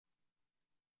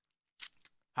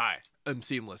Hi, I'm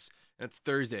Seamless, and it's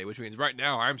Thursday, which means right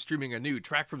now I'm streaming a new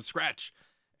track from scratch,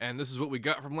 and this is what we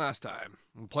got from last time.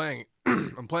 I'm playing,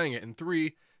 I'm playing it in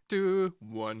 3, 2,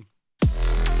 1.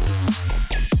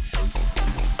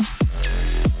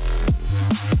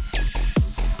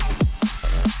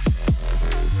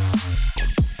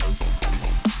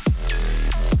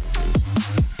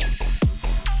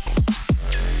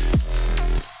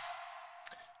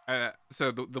 So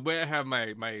the way I have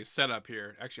my setup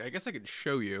here, actually, I guess I can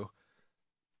show you.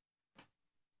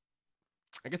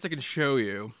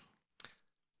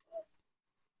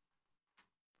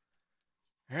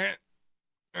 Alright.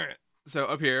 So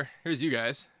up here's you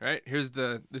guys, right? This is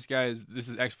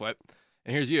XSplit,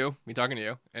 and here's you, me talking to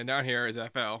you, and down here is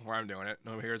FL, where I'm doing it,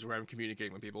 and over here is where I'm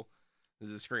communicating with people. This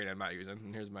is a screen I'm not using,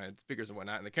 and here's my speakers and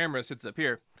whatnot, and the camera sits up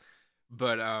here.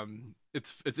 But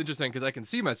it's interesting because I can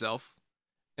see myself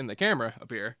in the camera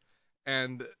up here,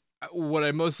 and what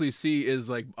I mostly see is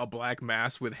like a black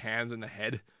mass with hands in the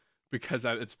head because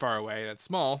it's far away and it's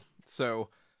small. So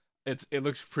it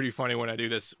looks pretty funny when I do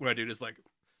this like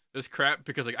this crap,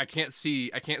 because like I can't see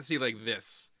like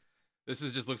this. This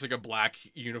is just looks like a black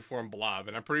uniform blob,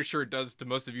 and I'm pretty sure it does to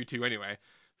most of you too anyway.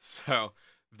 So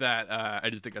that I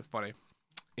just think that's funny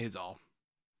is all.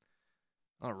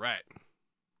 All right.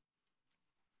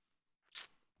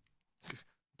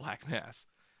 Black mass.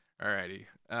 Alrighty.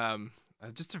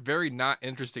 Just a very not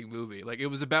interesting movie. Like, it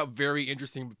was about very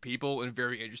interesting people and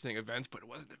very interesting events, but it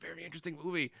wasn't a very interesting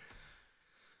movie.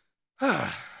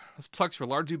 Those plugs were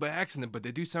largely by accident, but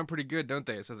they do sound pretty good, don't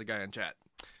they? Says a guy in chat.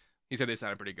 He said they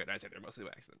sounded pretty good. I said they're mostly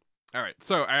by accident. Alright,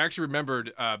 so I actually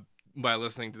remembered by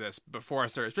listening to this before I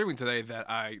started streaming today that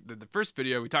the first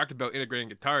video we talked about integrating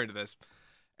guitar into this,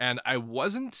 and I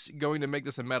wasn't going to make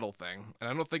this a metal thing, and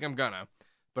I don't think I'm gonna.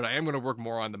 But I am going to work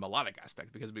more on the melodic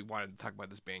aspect because we wanted to talk about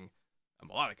this being a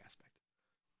melodic aspect.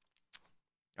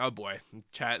 Oh boy,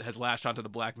 chat has latched onto the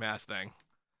black mass thing.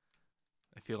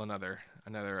 I feel another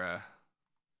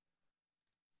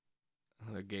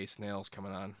gay snails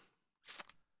coming on.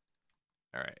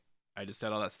 All right, I just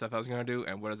said all that stuff I was going to do,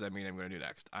 and what does that mean I'm going to do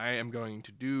next? I am going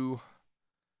to do...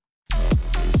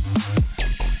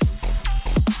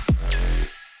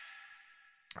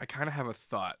 I kind of have a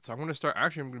thought, so I'm going to start...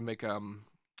 Actually, I'm going to make a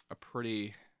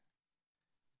pretty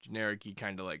generic-y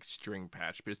kind of like string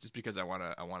patch, but it's just because I want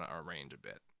to arrange a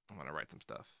bit. I want to write some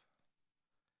stuff,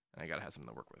 and I gotta have something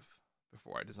to work with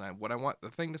before I design what I want the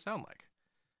thing to sound like,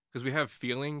 because we have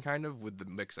feeling kind of with the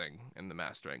mixing and the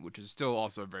mastering, which is still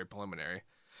also very preliminary.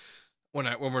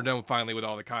 When we're done finally with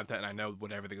all the content and I know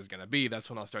what everything is gonna be, that's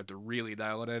when I'll start to really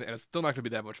dial it in, and it's still not gonna be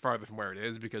that much farther from where it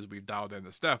is because we've dialed in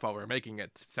the stuff while we're making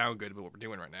it sound good with what we're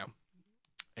doing right now.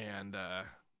 And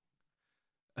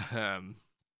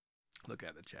look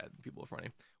at the chat. People are funny.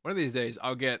 One of these days,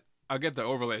 I'll get the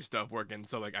overlay stuff working,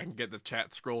 so like I can get the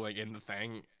chat scrolling in the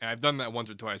thing. And I've done that once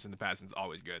or twice in the past, and it's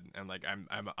always good. And like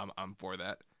I'm for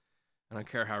that. I don't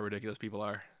care how ridiculous people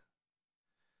are.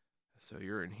 So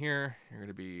you're in here. You're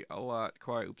gonna be a lot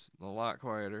quiet. Oops, a lot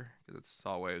quieter because it's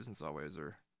saw waves, and saw waves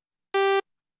are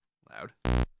loud.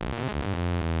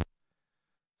 So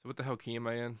what the hell key am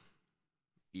I in?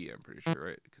 E, I'm pretty sure,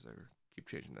 right? Because I keep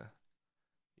changing the.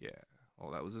 Yeah.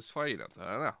 Well, that was his fighting notes.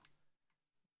 I don't know.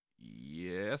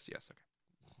 Yes, okay.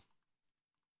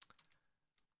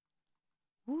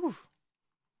 Woo.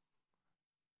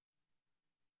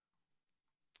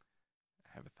 I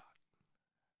have a thought.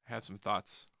 I have some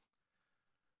thoughts.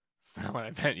 That's not what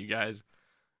I meant, you guys.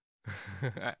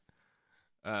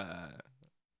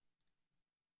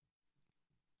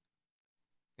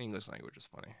 English language is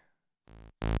funny.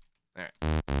 Alright.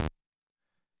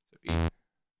 So E.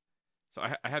 So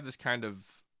I have this kind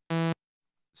of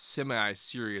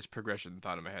semi-serious progression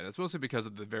thought in my head. It's mostly because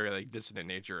of the very like dissonant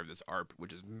nature of this ARP,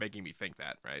 which is making me think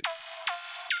that, right?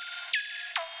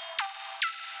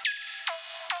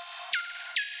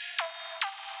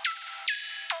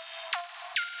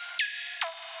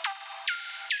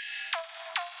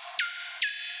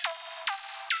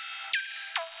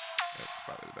 That's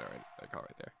probably the better I call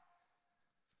right there.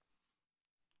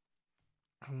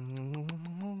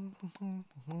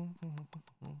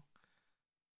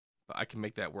 But I can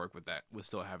make that work with that, with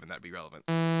still having that be relevant.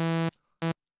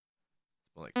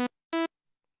 Like, so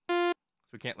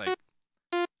we can't like,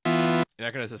 you're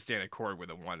not gonna sustain a chord with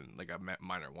a one, like a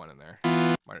minor one in there,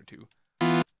 minor two.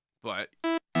 But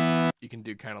you can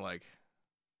do kind of like,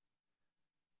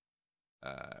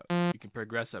 you can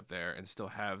progress up there and still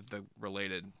have the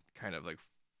related kind of like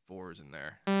fours in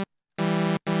there.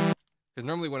 Because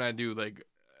normally when I do like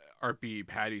RP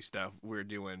patty stuff, we're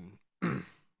doing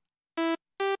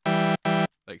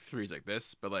like threes like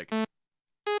this, but like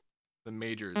the The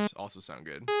majors also sound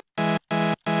good.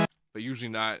 But usually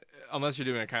not, unless you're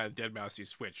doing a kind of dead mousey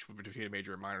switch between a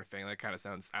major and minor thing. That kind of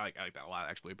sounds, I like that a lot,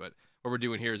 actually. But what we're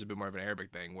doing here is a bit more of an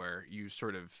Arabic thing, where you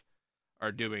sort of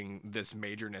are doing this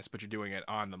majorness, but you're doing it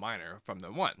on the minor from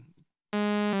the 1.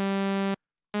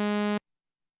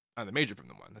 On the major from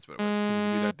the 1, that's what it was.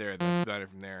 You do that there, then it's minor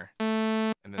from there.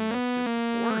 And then that's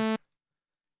just the 4.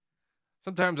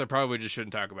 Sometimes I probably just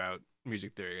shouldn't talk about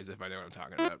music theory as if I know what I'm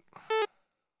talking about.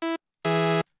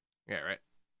 Yeah, right.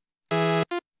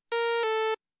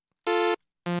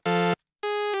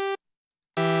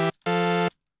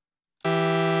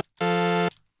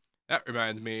 That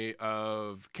reminds me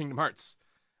of Kingdom Hearts.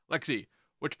 Lexi,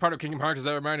 which part of Kingdom Hearts does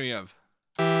that remind me of?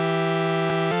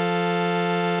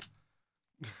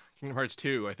 Kingdom Hearts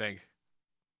 2, I think.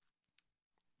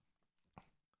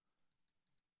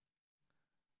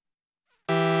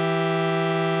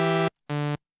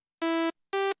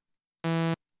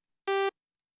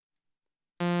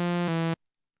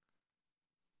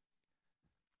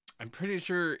 I'm pretty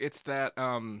sure it's that,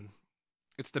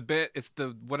 it's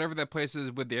the whatever that place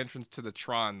is with the entrance to the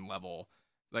Tron level.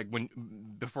 Like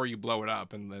before you blow it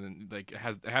up, and then like it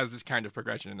has this kind of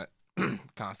progression in it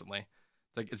constantly.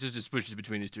 Like it's just switches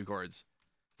between these 2 chords.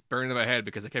 It's burned in my head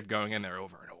because I kept going in there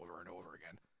over and over and over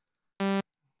again.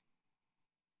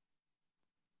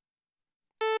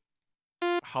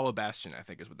 Hollow Bastion, I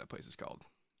think, is what that place is called.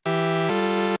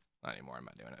 Not anymore. I'm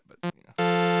not doing it, but you know,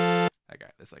 that guy.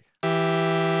 That's like.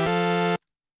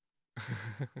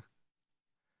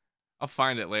 I'll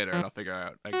find it later and I'll figure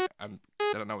out. Like I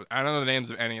don't know the names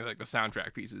of any of like the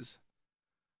soundtrack pieces.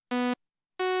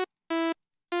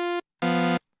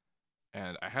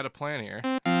 And I had a plan here.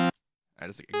 I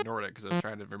just ignored it because I was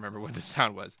trying to remember what the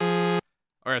sound was. Oh,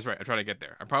 that's right. I'm trying to get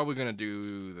there. I'm probably gonna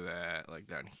do that like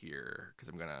down here because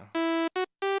I'm gonna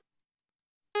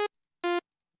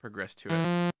progress to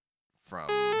it from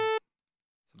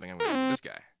something I'm gonna do with this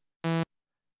guy.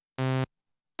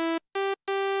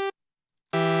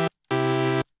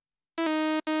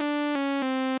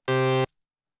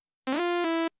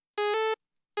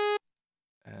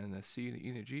 And a C and an E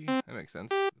and a G. That makes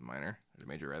sense. Minor, or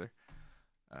major rather.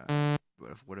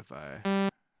 What if I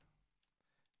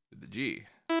did the G?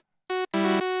 It's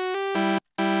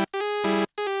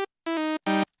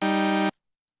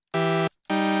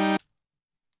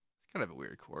kind of a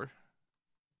weird chord.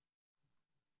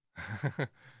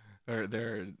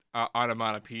 they're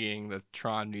onomatopoeing the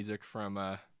Tron music from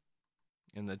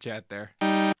in the chat there.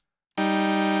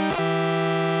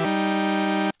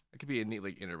 It could be a neat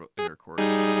like inner chord.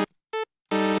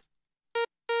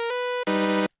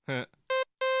 This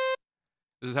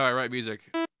is how I write music,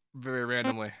 very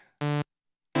randomly.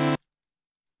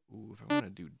 Ooh, if I want to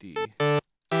do D.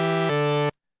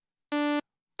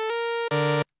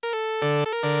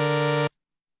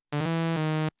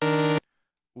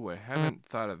 Ooh, I haven't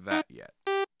thought of that yet.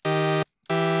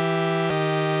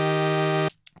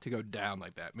 To go down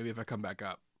like that. Maybe if I come back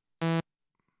up.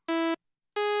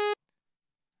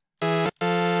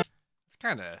 It's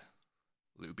kind of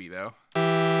loopy though.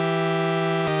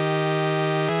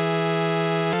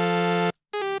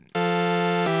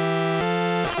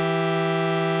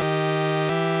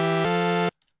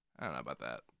 I don't know about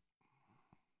that.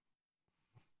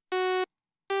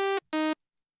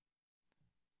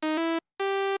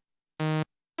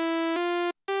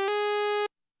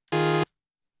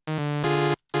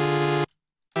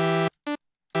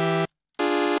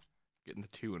 Getting the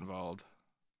 2 involved.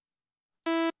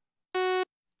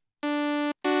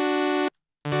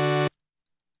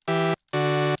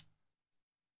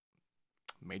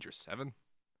 Major 7?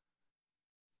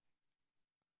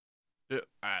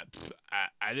 I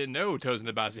didn't know Toes and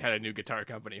the Bossy had a new guitar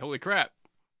company. Holy crap.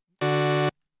 I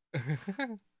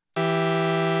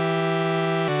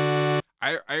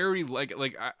already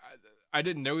I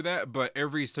didn't know that, but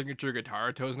every signature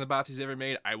guitar Toes and the Bossy's ever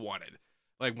made, I wanted.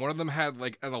 Like one of them had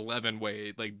like an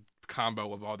 11-way like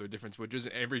combo of all their different switches,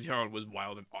 and every tone was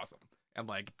wild and awesome. And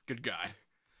like, good God.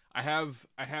 I have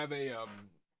a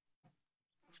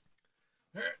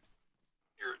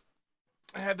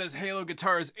I had this Halo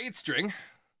Guitars 8-string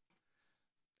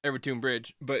Evertune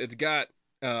bridge, but it's got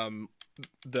the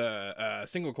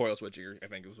single coil switcher, I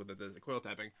think is what that is, the coil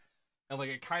tapping, and like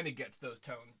it kind of gets those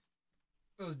tones,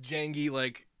 those jangy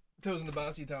like Toes and the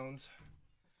Bossy tones.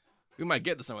 We might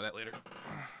get to some of that later.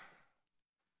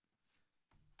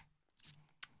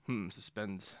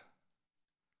 Suspends.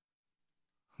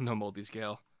 No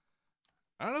multi-scale.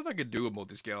 I don't know if I could do a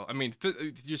multi-scale. I mean,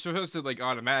 you're supposed to like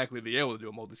automatically be able to do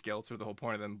a multi-scale. It's sort of the whole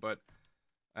point of them. But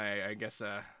I guess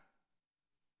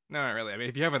No, not really. I mean,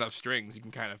 if you have enough strings, you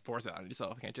can kind of force it on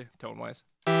yourself, can't you? Tone-wise.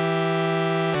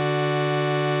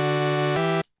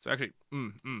 So actually,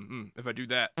 if I do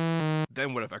that,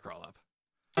 then what if I crawl up?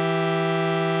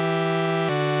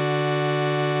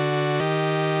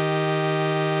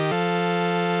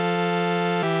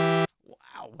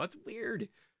 Wow, that's weird.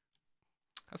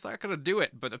 That's not gonna do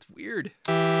it, but that's weird.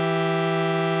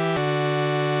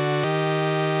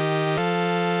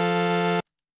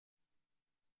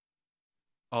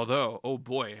 Although, oh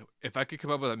boy, if I could come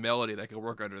up with a melody that could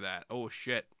work under that, oh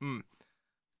shit. We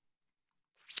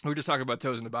were just talking about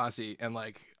Tozen Abasi, and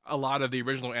like a lot of the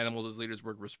original Animals as Leaders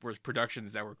work was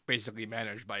productions that were basically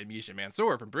managed by Misha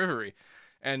Mansour from Periphery,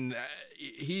 and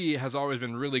he has always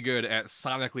been really good at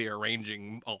sonically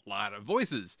arranging a lot of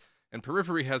voices. And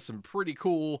Periphery has some pretty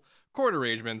cool chord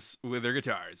arrangements with their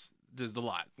guitars. Just a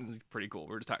lot. It's pretty cool.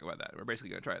 We're just talking about that. We're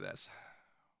basically gonna try this.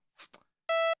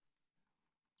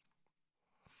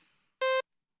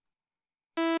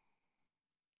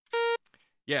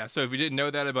 Yeah, so if you didn't know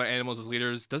that about Animals as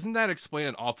Leaders, doesn't that explain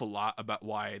an awful lot about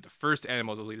why the first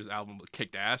Animals as Leaders album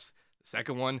kicked ass, the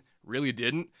second one really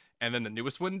didn't, and then the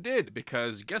newest one did,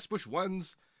 because guess which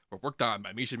ones were worked on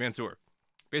by Misha Mansour?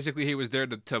 Basically, he was there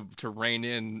to rein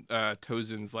in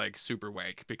Tozen's like super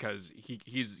wank, because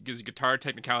his guitar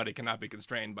technicality cannot be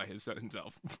constrained by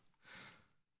himself.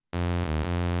 All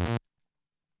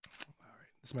right,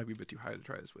 this might be a bit too high to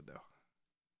try this with though.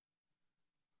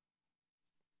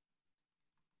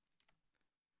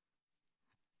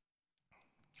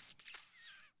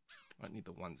 I need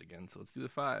the ones again, so let's do the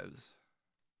fives.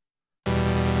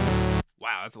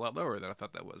 Wow, that's a lot lower than I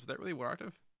thought that was. Was that really one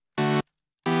octave?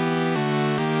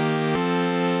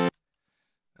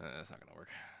 That's not gonna work.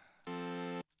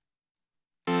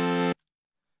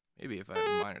 Maybe if I had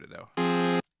a minor though.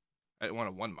 I didn't want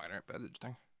a one minor, but that's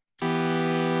interesting.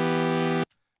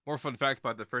 More fun fact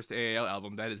about the first AAL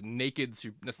album, that is naked.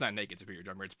 That's not naked Superior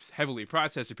Drummer. It's heavily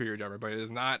processed Superior Drummer, but it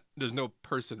is not. There's no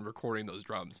person recording those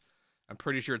drums. I'm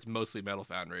pretty sure it's mostly Metal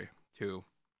Foundry too.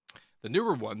 The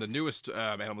newer one, the newest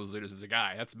Animals Leaders is a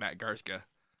guy. That's Matt Garska.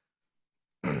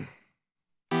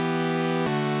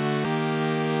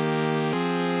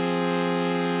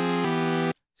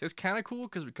 So it's kind of cool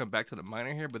because we come back to the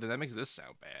minor here, but then that makes this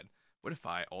sound bad. What if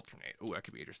I alternate? Oh, that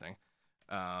could be interesting.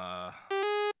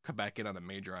 Come back in on the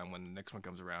major on when the next one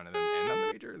comes around, and then end on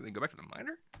the major, and then go back to the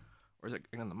minor? Or is it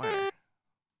end on the minor?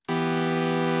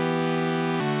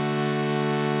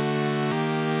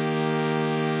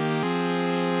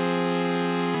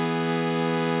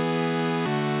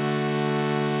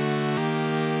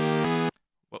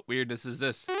 What weirdness is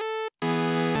this?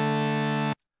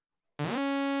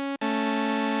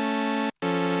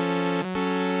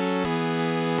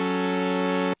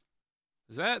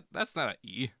 Is that's not an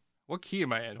E. What key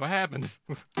am I in? What happened?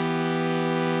 I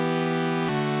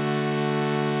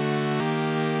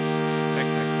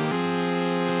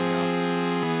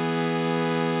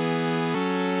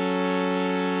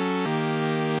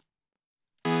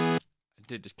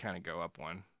did just kind of go up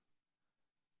one.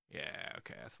 Yeah,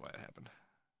 okay, that's why it happened.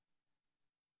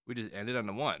 We just ended on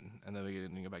the one, and then we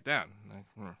didn't go back down.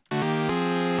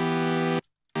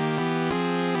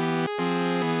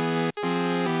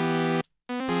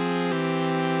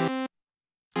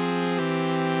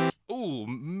 Ooh,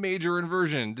 major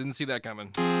inversion. Didn't see that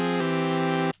coming.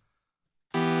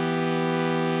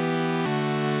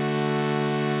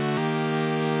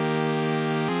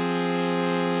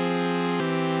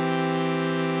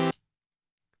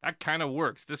 That kind of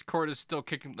works. This chord is still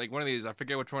kicking, like one of these, I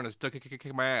forget which one is still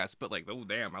kicking my ass, but like, oh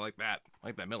damn, I like that. I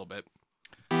like that middle bit.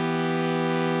 Yeah,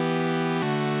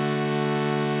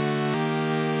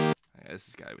 this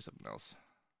has got to be something else.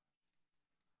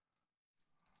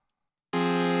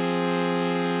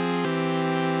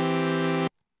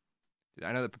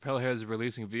 I know that Propellerhead is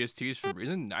releasing VSTs for a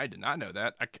reason. I did not know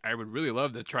that. I would really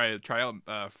love to try out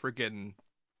freaking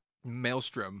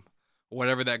Maelstrom,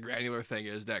 whatever that granular thing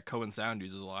is that Cohen Sound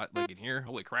uses a lot. Like in here,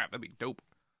 holy crap, that'd be dope.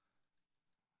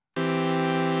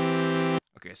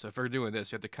 Okay, so if we're doing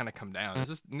this, you have to kind of come down.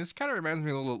 This kind of reminds me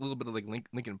a little bit of like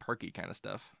Linkin Parky kind of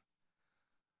stuff.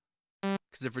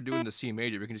 Because if we're doing the C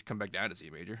major, we can just come back down to C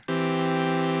major.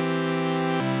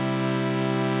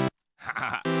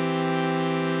 Ha.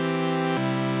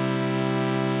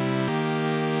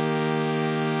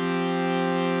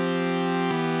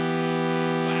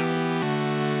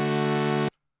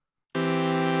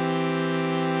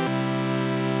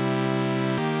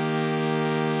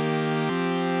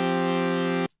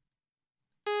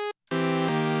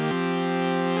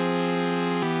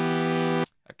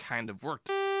 Kind of worked,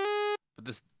 but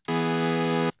this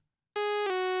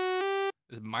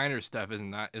This minor stuff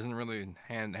isn't really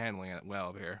handling it well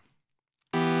up here.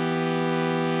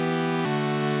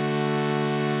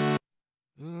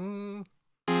 Ooh.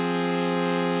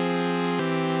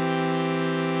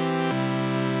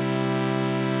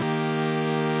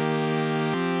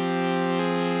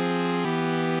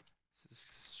 This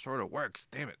sort of works.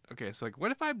 Damn it. Okay, so like,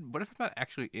 what if I'm not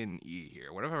actually in E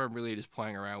here? What if I'm really just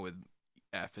playing around with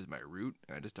F as my root,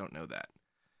 and I just don't know that?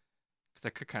 Because I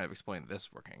could kind of explain this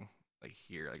working like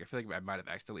here. Like I feel like I might have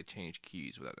accidentally changed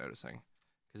keys without noticing.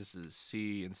 Because this is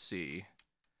C and C,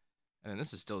 and then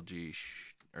this is still G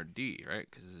or D, right?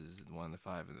 Because this is the 1, the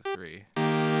 5, and the 3,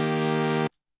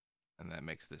 and that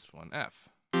makes this one F.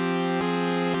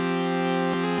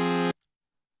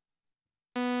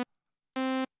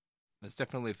 It's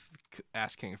definitely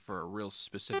asking for a real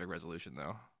specific resolution,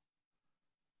 though.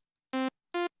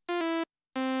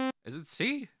 Is it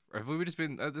C? Or have we just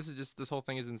been? This whole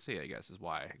thing is in C, I guess, is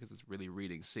why, because it's really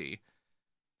reading C.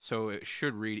 So it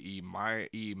should read E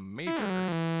major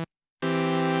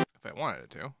if I wanted it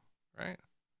to, right?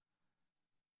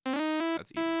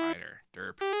 That's E minor.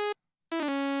 Derp.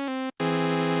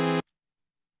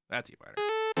 That's E minor.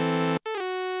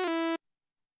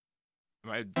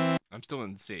 I'm still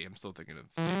in C. I'm still thinking of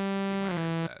E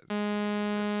minor.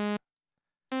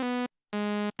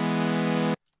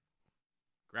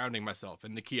 Grounding myself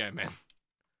in the key I'm in.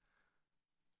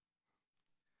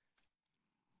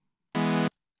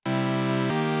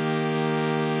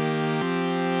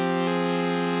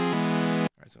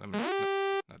 Alright, so I'm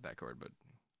not that chord, but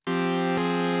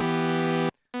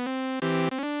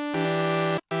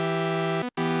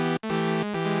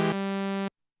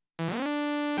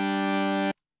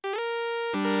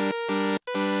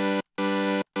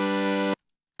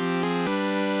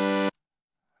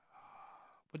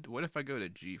what if I go to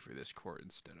G for this chord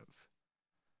instead of?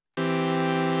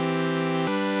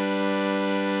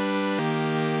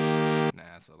 Nah,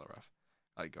 that's a little rough.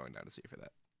 I like going down to C for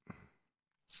that.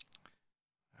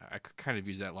 I could kind of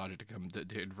use that logic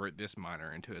to invert this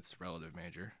minor into its relative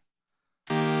major.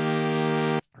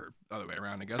 Or other way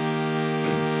around, I guess.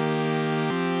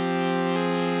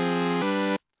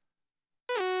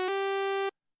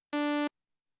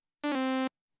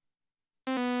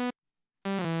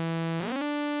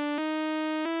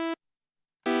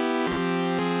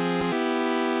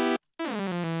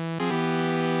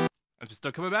 I'm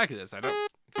still coming back to this, I know.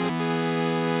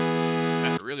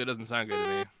 That really doesn't sound good to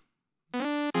me.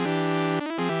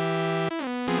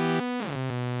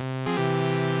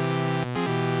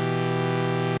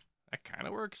 That kind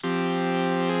of works. Nah,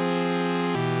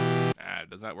 it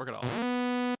does not work at all.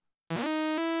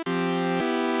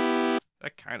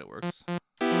 That kind of works. It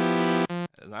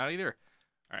does not either.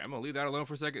 Alright, I'm going to leave that alone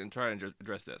for a second and try and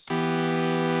address this.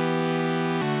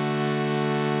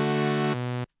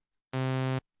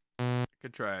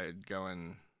 Could try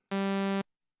going.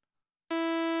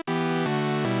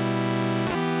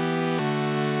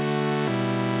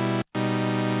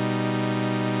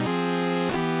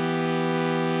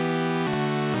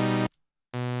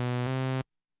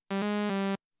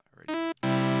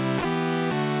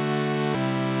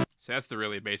 So that's the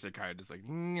really basic kind, just like.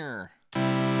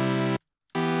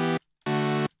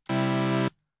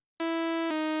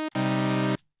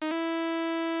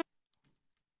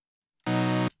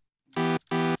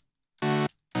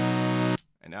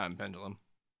 Now I'm pendulum.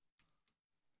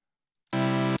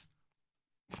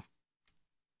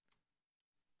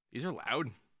 These are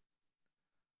loud.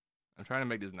 I'm trying to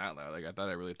make this not loud. Like I thought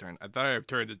I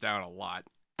turned this down a lot.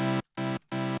 Oh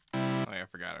yeah, I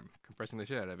forgot. I'm compressing the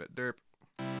shit out of it. Derp.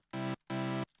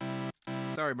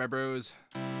 Sorry, my bros.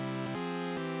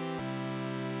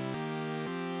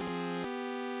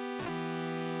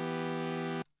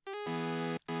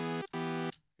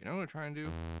 You know what I'm trying to do?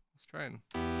 Let's try and.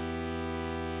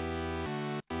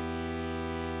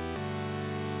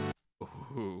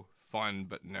 Ooh, fun,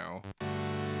 but no.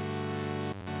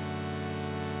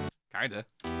 Kinda.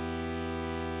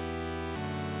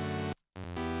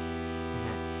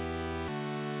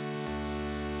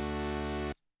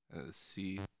 Let's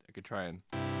see. I could try and.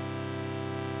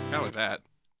 Kind of like that.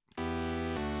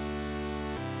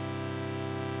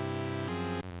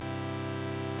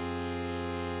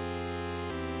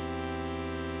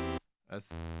 This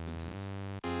is.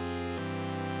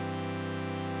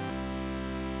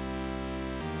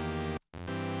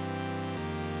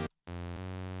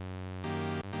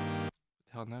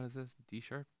 Hell no, is this D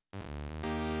sharp?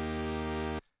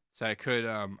 So I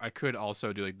could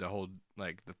also do like the whole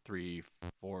like the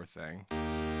 3/4 thing.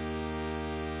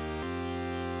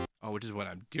 Oh, which is what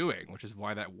I'm doing, which is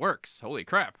why that works. Holy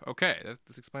crap. Okay,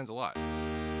 this explains a lot.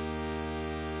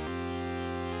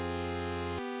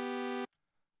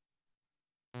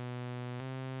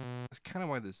 kind of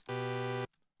why this.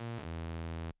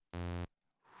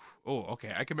 Oh,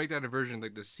 okay. I can make that a version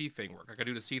like the C thing work. I could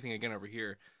do the C thing again over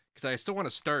here because I still want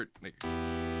to start. Like,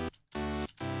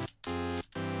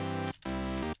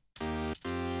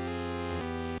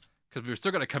 because we're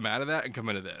still gonna come out of that and come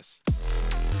into this.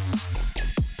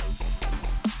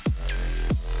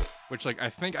 Which, like, I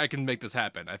think I can make this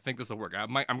happen. I think this will work.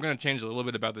 I'm gonna change a little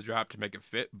bit about the drop to make it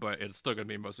fit, but it's still gonna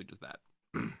be mostly just that.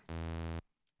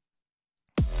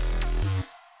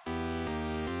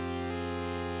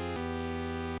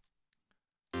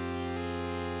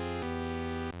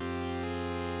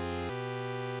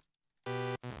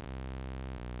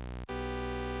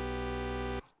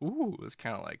 Ooh, it's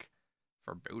kind of like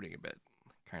foreboding a bit,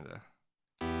 kind of.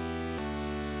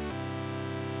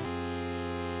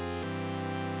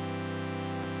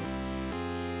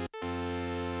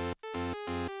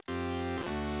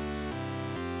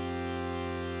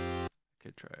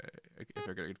 Could try if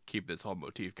they're gonna keep this whole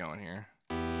motif going here.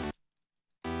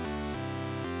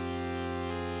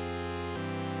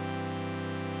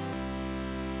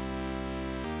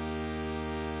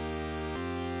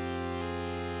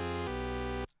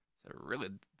 It really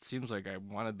seems like I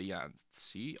want to be on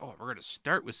C. Oh, we're gonna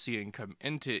start with C and come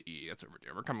into E. That's what we're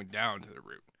doing. We're coming down to the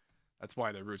root. That's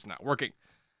why the root's not working.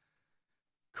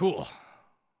 Cool.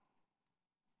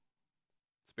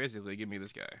 It's basically give me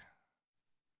this guy.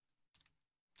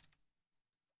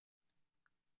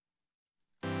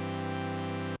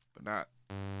 But not.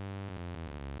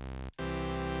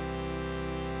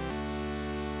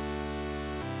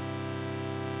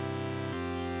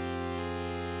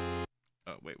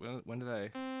 Oh, wait, when did I?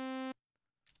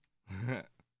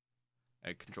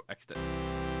 I control X it.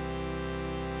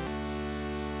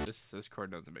 This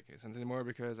chord doesn't make any sense anymore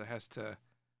because it has to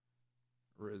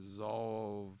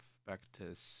resolve back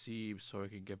to C so I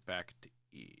can get back to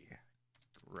E.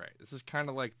 Right. This is kind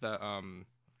of like the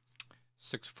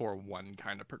 6-4-1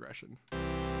 kind of progression.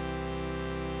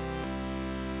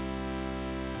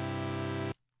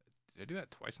 Did I do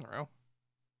that twice in a row?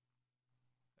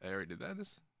 I already did that.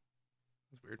 That's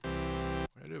weird. What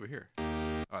did I do over here?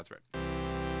 Oh, that's right.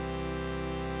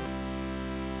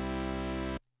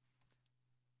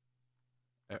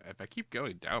 If I keep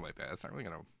going down like that, it's not really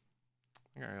not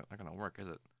gonna work, is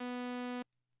it?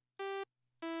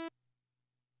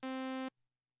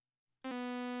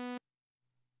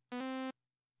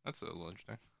 That's a little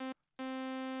interesting.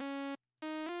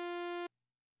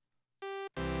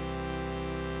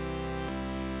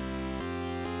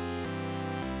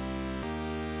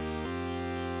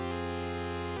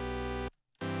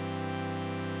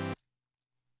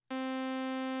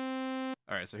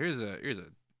 All right, so here's a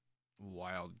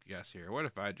wild guess here. What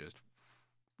if I just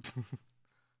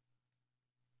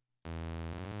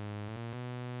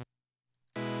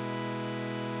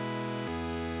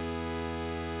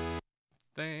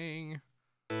thing?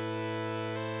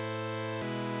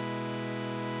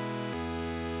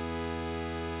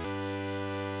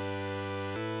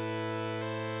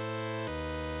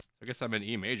 I guess I'm in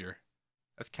E major.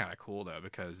 That's kind of cool though,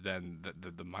 because then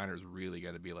the minor's really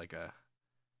gonna be like a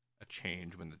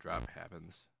change when the drop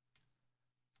happens,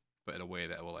 but in a way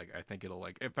that will, like, I think it'll,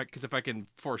 like, if I can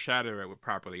foreshadow it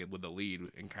properly with the lead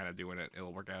and kind of doing it,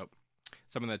 it'll work out.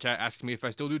 Someone in the chat asks me if I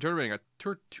still do tutoring.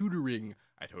 Tutoring.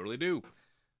 I totally do.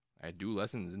 I do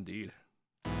lessons indeed.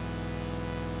 All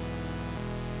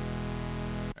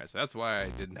right, so that's why I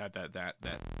didn't have that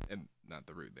and not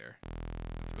the root there.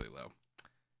 It's really low.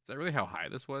 Is that really how high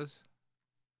this was?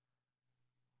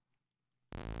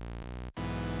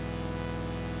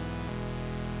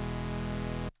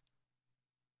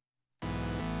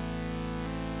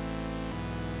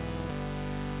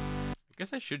 I guess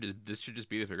this should just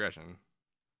be the progression. I was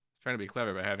trying to be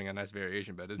clever by having a nice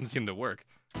variation, but it didn't seem to work.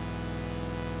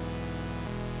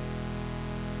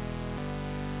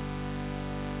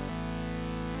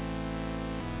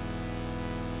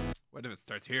 What if it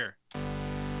starts here? No.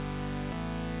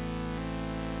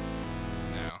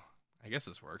 I guess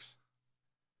this works.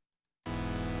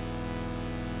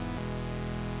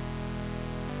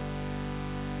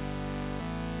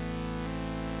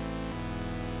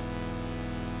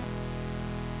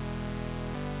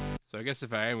 So I guess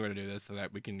if I am going to do this, then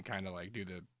we can kind of like do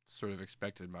the sort of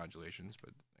expected modulations, but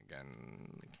again,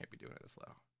 I can't be doing it this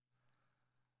low.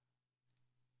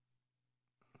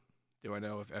 Do I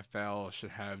know if FL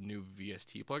should have new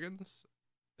VST plugins?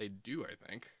 They do, I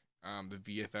think. The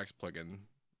VFX plugin,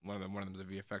 one of them is a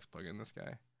VFX plugin. This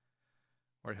guy,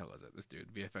 where the hell is it? This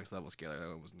dude, VFX level scaler. That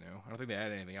one was new. I don't think they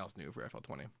added anything else new for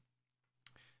FL20.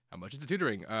 How much is the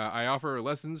tutoring? I offer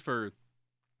lessons for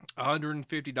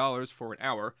 $150 for an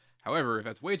hour. However, if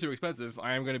that's way too expensive,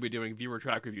 I am going to be doing viewer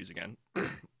track reviews again.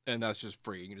 And that's just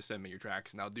free. You can just send me your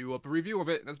tracks, and I'll do up a review of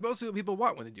it. And that's mostly what people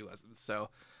want when they do lessons. So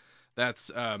that's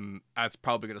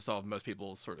probably going to solve most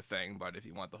people's sort of thing. But if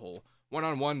you want the whole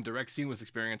one-on-one direct seamless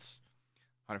experience,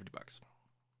 $150.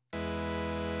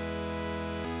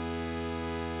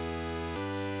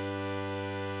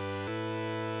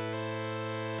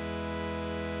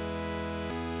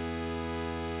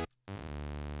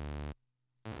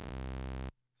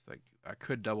 Like, I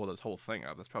could double this whole thing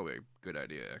up. That's probably a good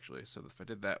idea, actually. So if I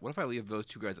did that, what if I leave those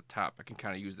two guys up top? I can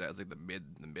kind of use that as like the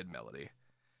mid melody.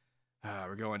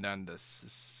 We're going down to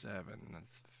 7.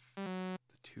 That's the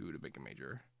 2 to make a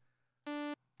major.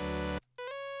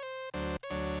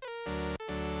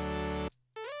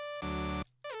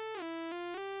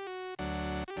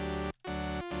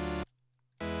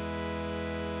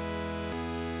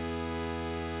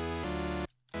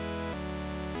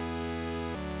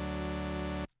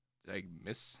 Did I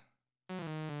miss?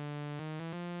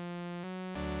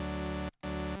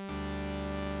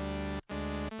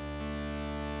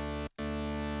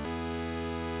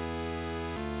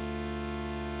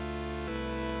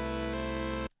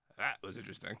 That was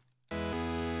interesting.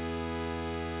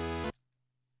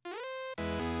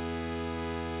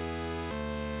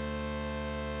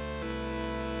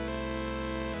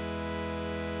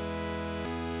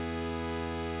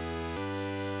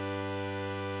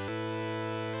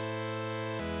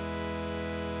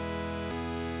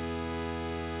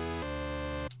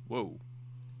 Whoa.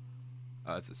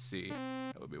 Oh, that's a C.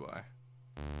 That would be why.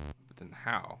 But then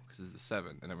how? Because it's the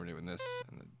 7, and then we're doing this,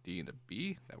 and the D and the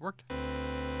B? That worked?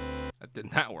 That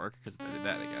did not work, because I did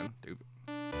that again. Stupid.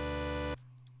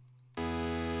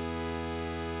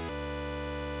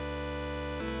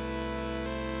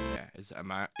 Yeah,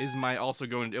 is my also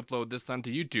going to upload this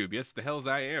onto YouTube? Yes, the hell's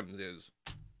I am, is.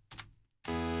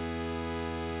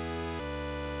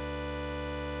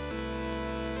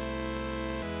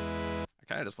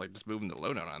 I kind of just like moving the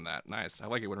low note on that. Nice. I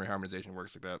like it when reharmonization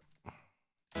works like that.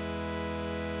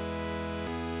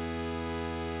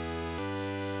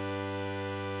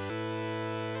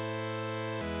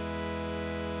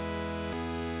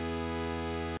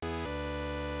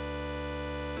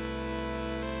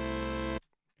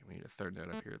 We need a third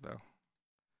note up here, though.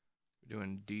 We're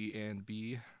doing D and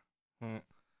B. What?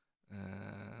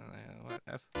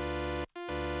 F?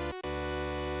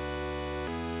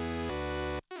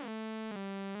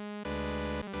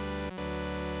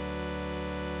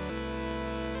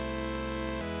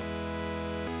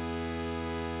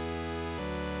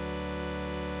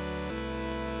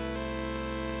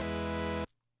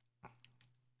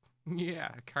 Yeah,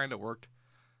 it kind of worked.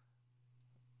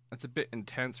 That's a bit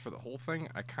intense for the whole thing.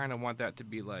 I kind of want that to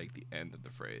be like the end of the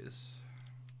phrase.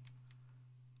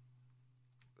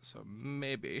 So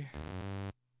maybe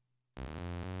let's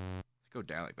go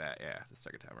down like that. Yeah, the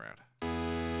second time around.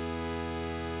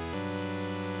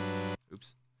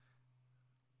 Oops.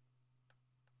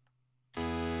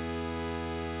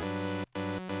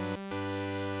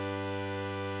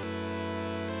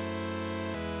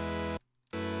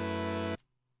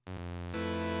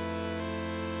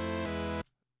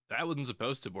 That wasn't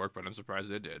supposed to work, but I'm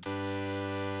surprised it did.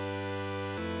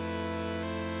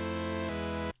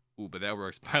 Ooh, but that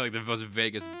works by like the most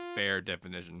Vegas bare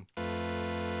definition.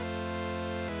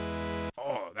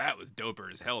 Oh, that was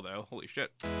doper as hell, though. Holy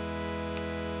shit.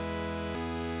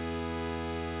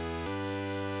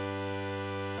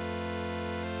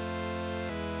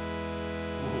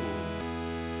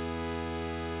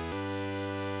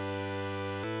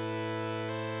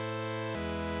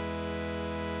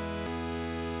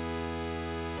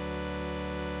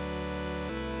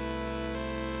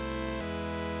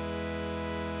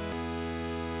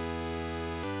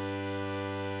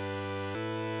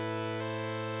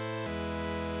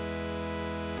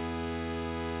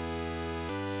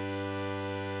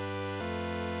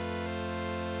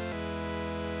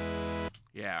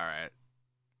 Yeah, alright.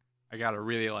 I gotta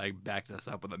really like back this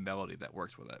up with a melody that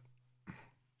works with it.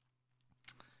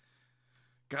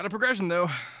 Got a progression though.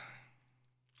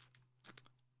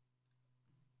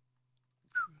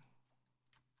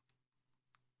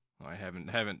 Oh, I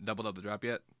haven't doubled up the drop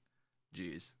yet.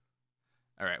 Jeez.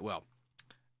 Alright, well.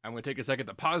 I'm gonna take a second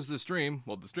to pause the stream.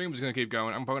 Well, the stream is gonna keep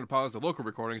going. I'm going to pause the local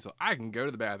recording so I can go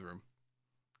to the bathroom.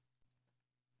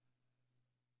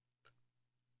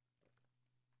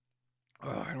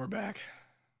 Oh, and we're back.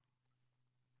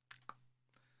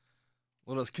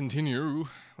 Let us continue.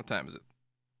 What time is it?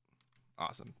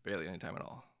 Awesome. Barely any time at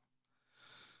all.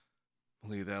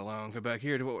 Leave that alone. Go back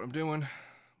here to what I'm doing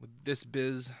with this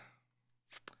biz.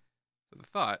 So the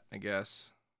thought, I guess,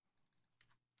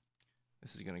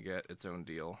 this is going to get its own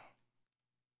deal.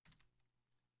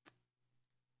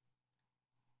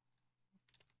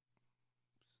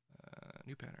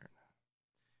 New pattern.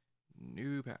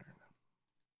 New pattern.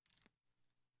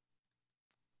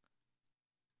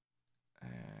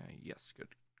 Yes, good,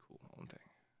 cool, one thing.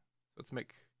 So let's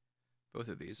make both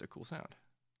of these a cool sound.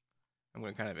 I'm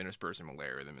going to kind of intersperse them and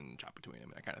layer them and chop between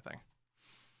them, that kind of thing.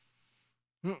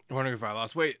 Wondering if I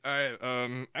lost weight.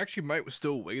 I actually might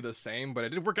still weigh the same, but I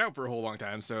didn't work out for a whole long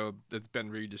time, so it's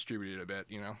been redistributed a bit,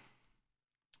 you know.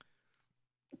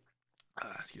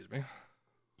 Excuse me.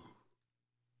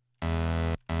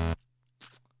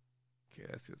 Okay,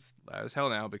 that's loud as hell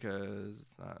now because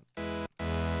it's not.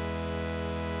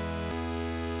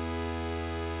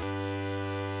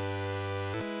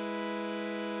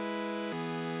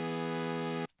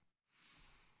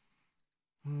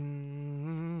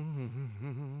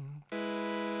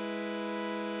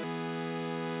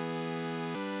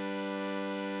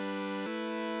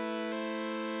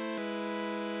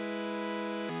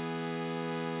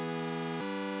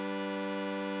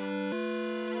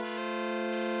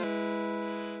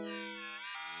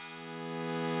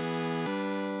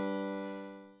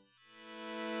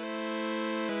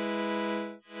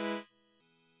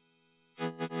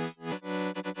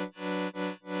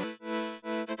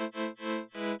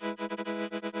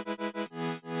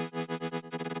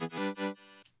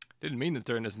 Didn't mean to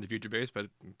turn this into future base, but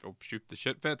oh shoot, the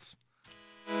shit fits.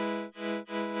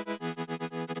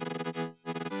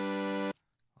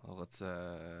 Well, let's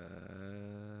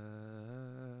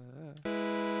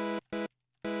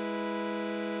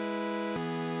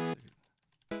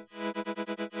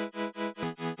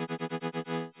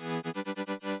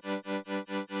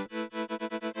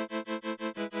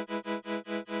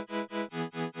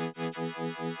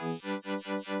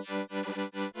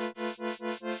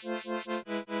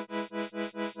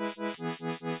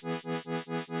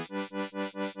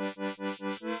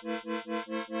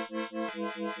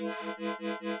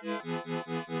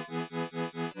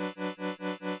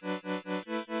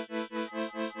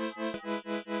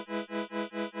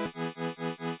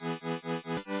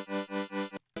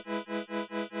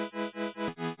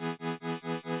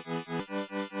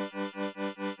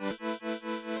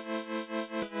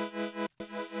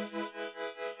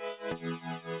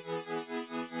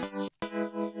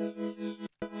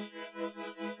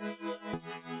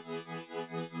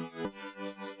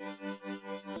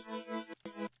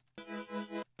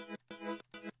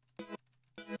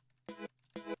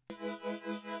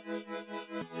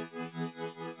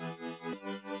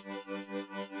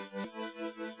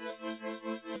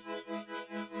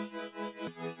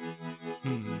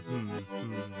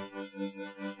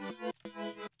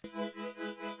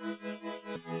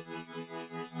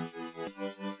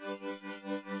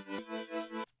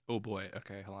Oh boy.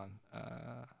 Okay, hold on.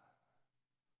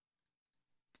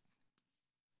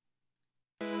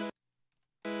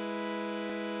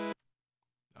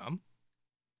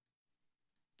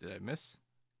 Did I miss?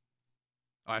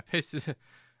 Oh, I pasted.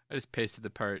 I just pasted the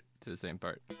part to the same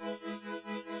part.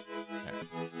 Right.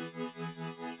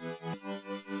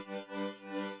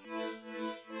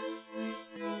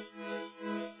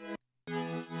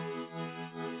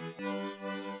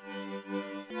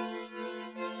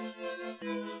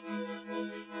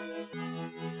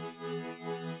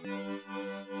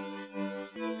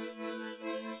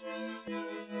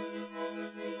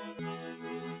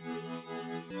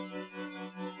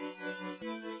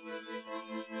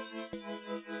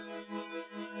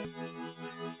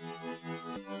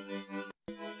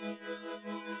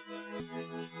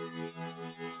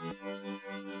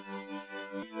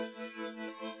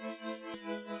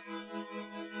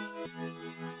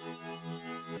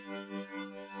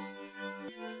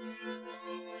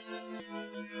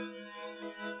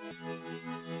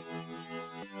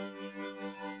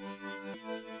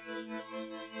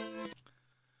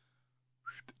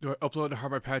 Do I upload the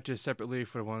hardware patches separately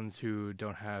for the ones who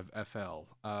don't have FL?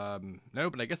 No,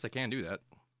 but I guess I can do that.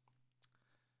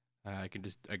 I can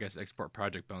just, I guess, export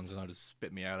project bones and I'll just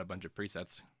spit me out a bunch of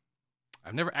presets.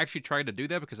 I've never actually tried to do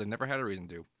that because I've never had a reason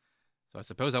to. So I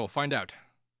suppose I will find out.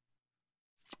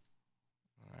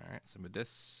 Alright, some of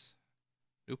this.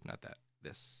 Nope, not that.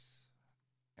 This.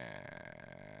 And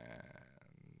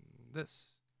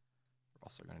this. We're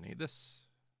also going to need this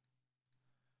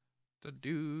to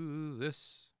do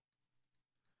this.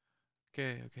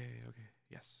 Okay.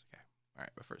 Yes, okay.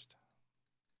 Alright, but first.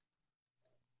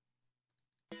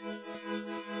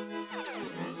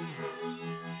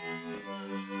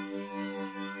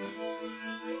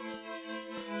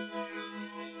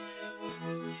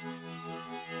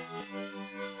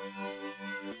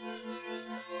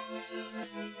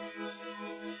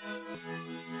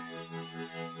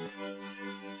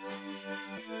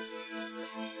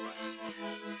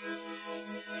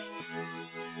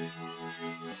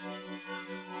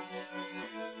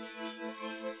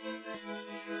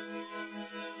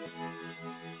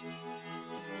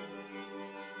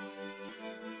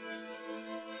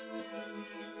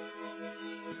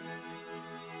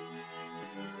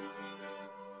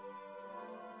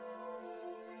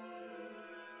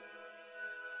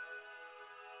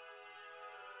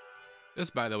 This,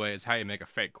 by the way, is how you make a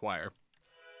fake choir.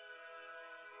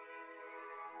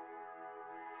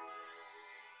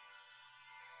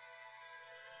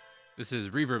 This is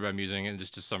reverb I'm using, and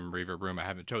just some reverb room. I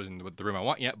haven't chosen the room I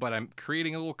want yet, but I'm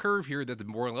creating a little curve here that's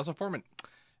more or less a formant.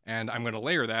 And I'm going to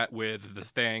layer that with the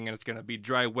thing, and it's going to be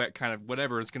dry, wet, kind of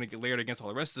whatever. It's going to get layered against all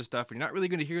the rest of the stuff. And you're not really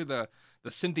going to hear the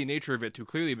synthy nature of it too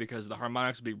clearly because the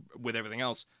harmonics will be with everything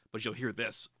else, but you'll hear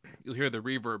this. You'll hear the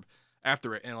reverb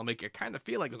after it, and it'll make it kind of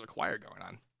feel like there's a choir going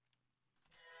on.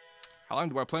 How long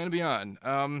do I plan to be on?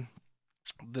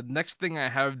 The next thing I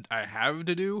have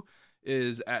to do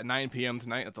is at 9 p.m.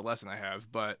 tonight. That's a lesson I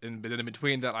have, but in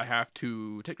between that, I have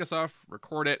to take this off,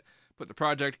 record it, put the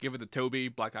project, give it to Toby,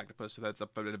 Black Octopus, so that's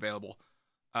up and available.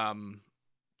 So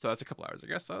that's a couple hours, I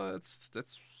guess. So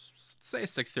let's say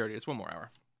 6:30. It's one more hour.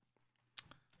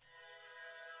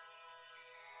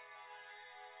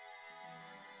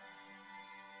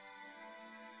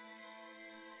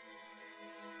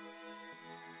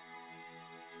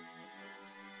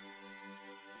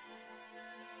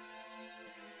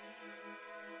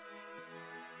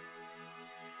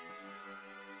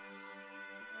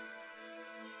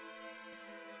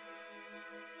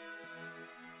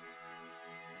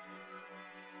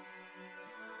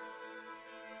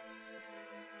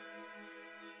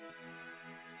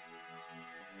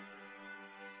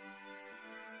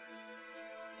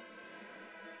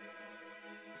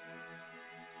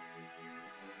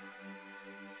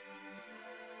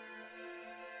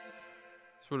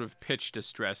 Sort of pitch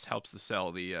distress helps to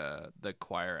sell the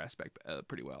choir aspect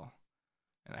pretty well.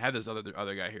 And I had this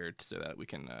other guy here so that we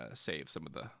can save some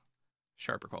of the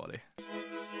sharper quality.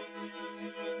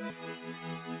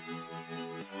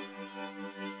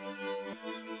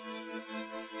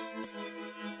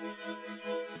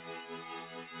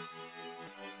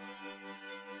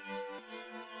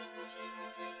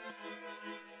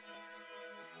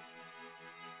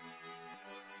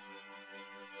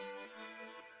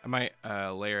 I might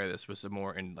layer this with some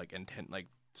more in like intent, like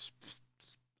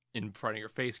in front of your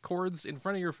face chords in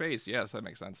front of your face. Yes, that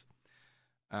makes sense.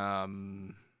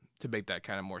 To make that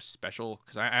kind of more special,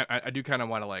 because I do kind of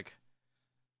want to like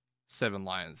 7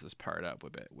 lines this part up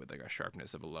with it with like a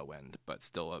sharpness of a low end, but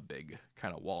still a big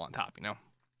kind of wall on top, you know.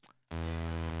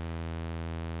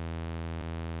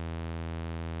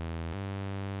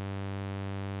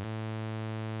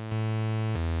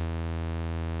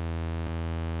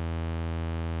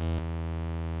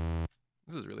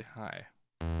 This is really high.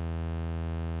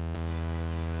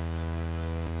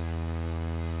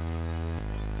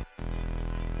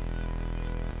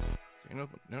 So you know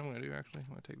what I'm going to do actually? I'm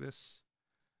going to take this.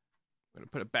 I'm going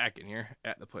to put it back in here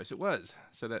at the place it was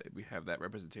so that we have that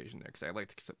representation there, because I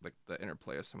like to like the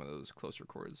interplay of some of those closer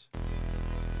chords.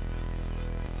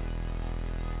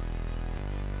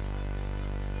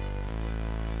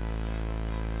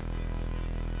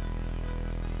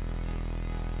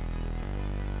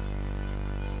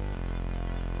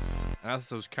 I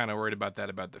also was kind of worried about that,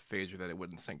 about the phaser, that it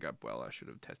wouldn't sync up well. I should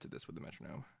have tested this with the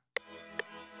metronome.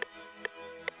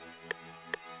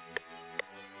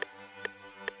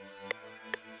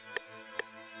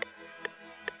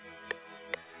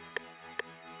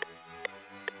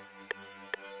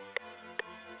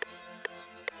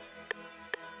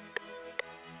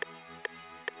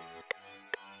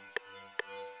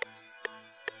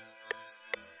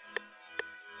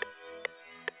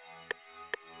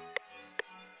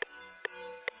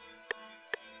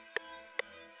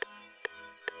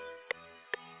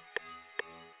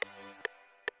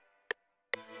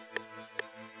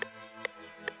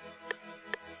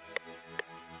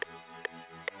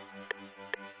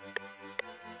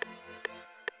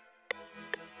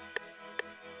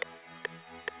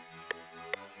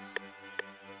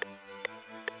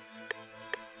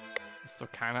 Still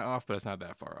kind of off, but it's not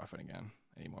that far off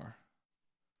anymore.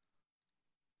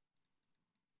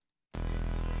 I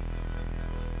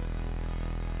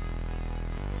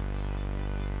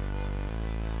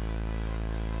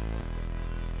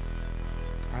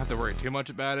don't have to worry too much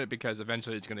about it, because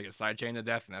eventually it's going to get sidechained to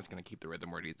death, and that's going to keep the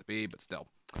rhythm where it needs to be, but still.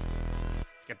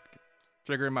 Get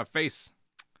trigger in my face.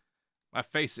 My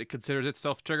face, it considers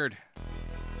itself triggered.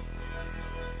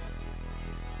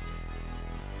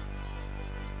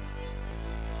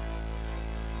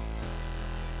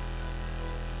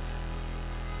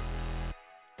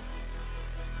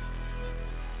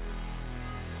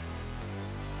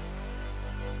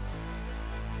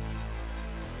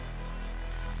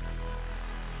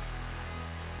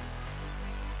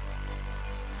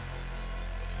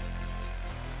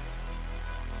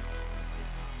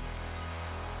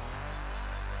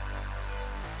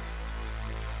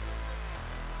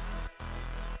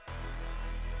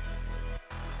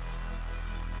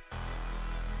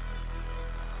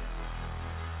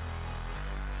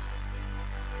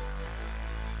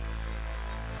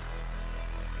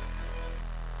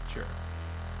 Sure.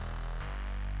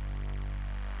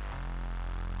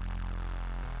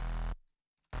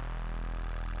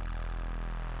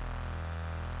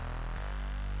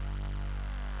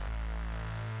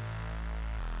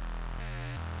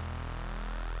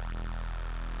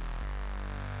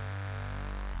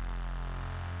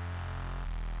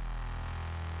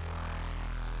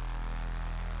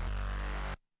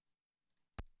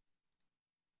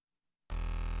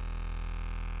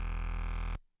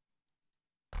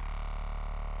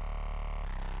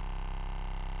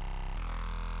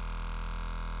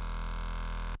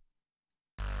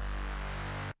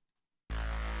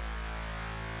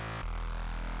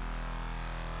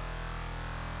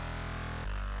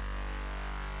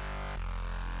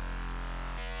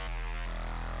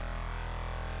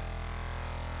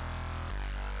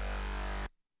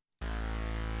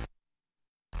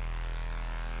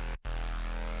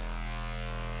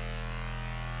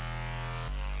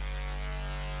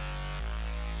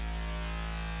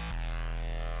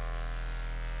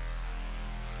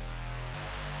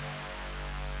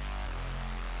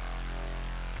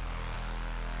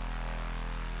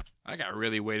 I got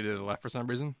really weighted to the left for some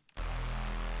reason.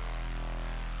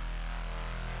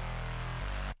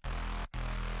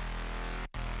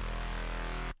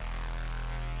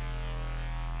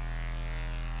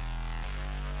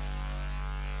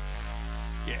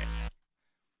 Yeah.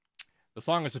 The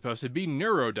song is supposed to be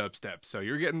neuro dubstep, so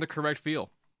you're getting the correct feel.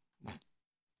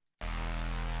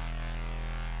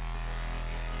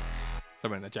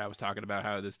 Someone in the chat was talking about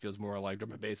how this feels more like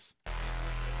drum and bass.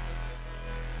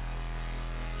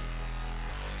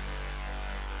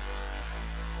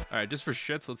 Alright, just for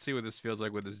shits, let's see what this feels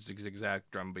like with this zigzag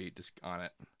drum beat just on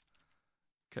it.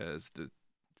 Because I'm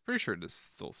pretty sure this is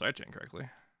still sidechain correctly.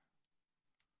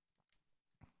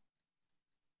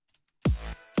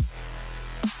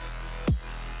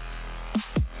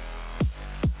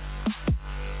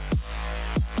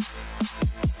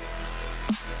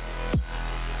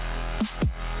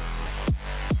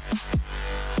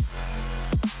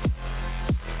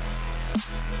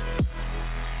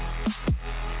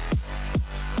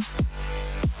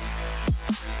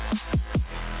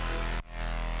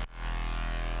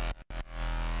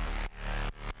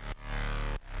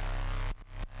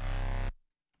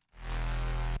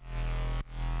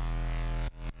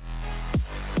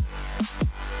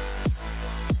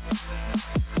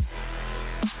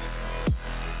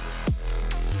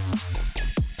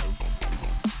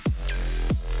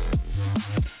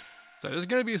 So there's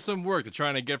going to be some work to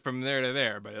trying to get from there to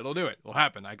there, but it'll do it. It'll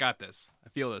happen. I got this. I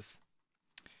feel this.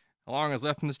 How long is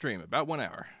left in the stream? About 1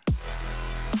 hour.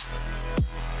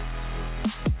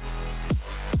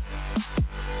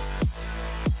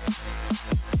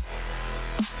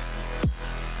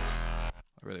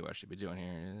 Really what I should be doing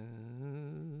here is...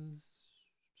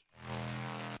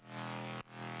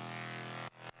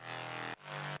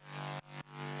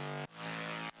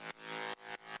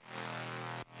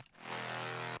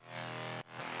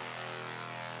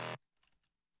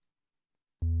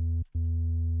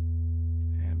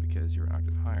 And because you're an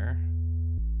octave higher,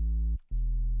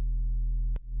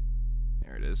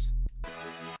 there it is.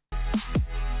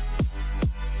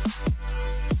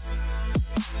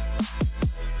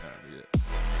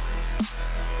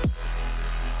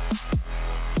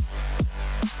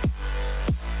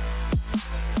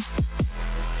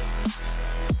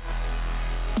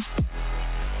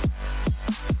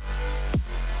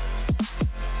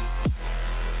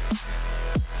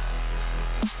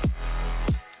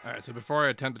 Alright, so before I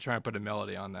attempt to try and put a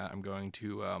melody on that, I'm going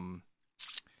to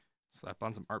slap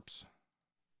on some arps.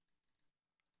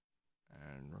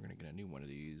 And we're going to get a new one of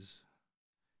these.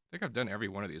 I think I've done every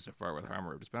one of these so far with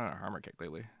Harmor. I've just been on a Harmor kick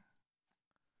lately.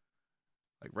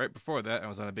 Like right before that, I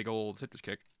was on a big old citrus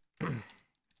kick.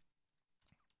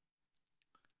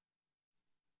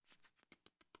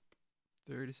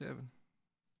 37.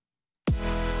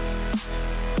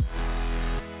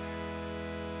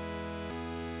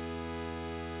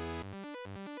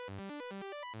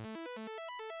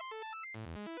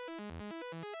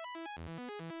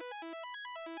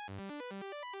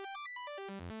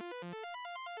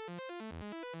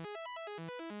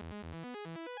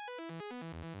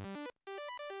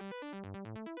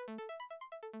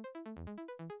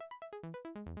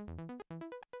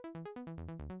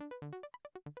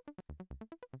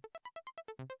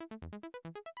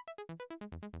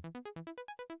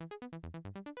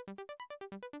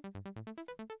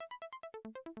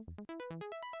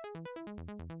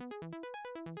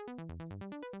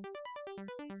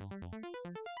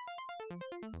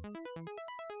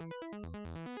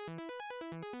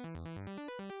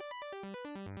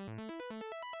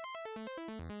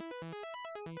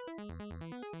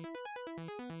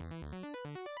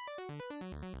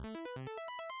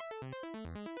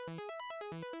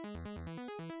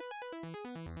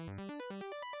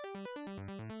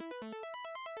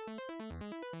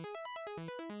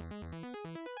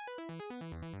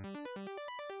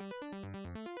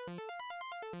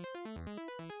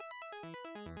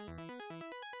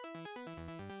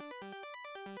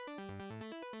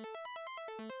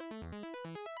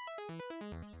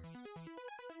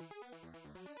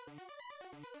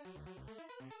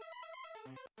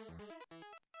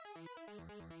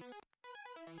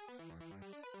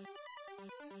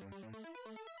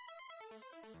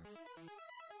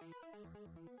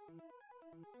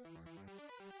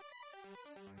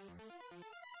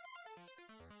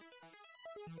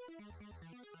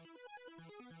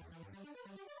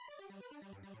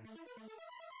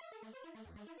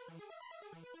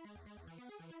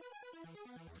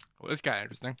 Well, this guy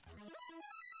interesting.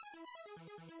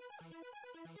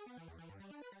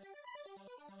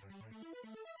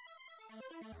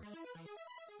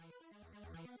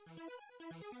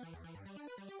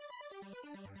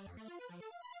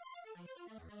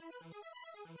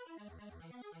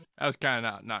 That was kind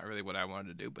of not really what I wanted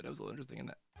to do, but it was a little interesting in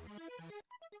that.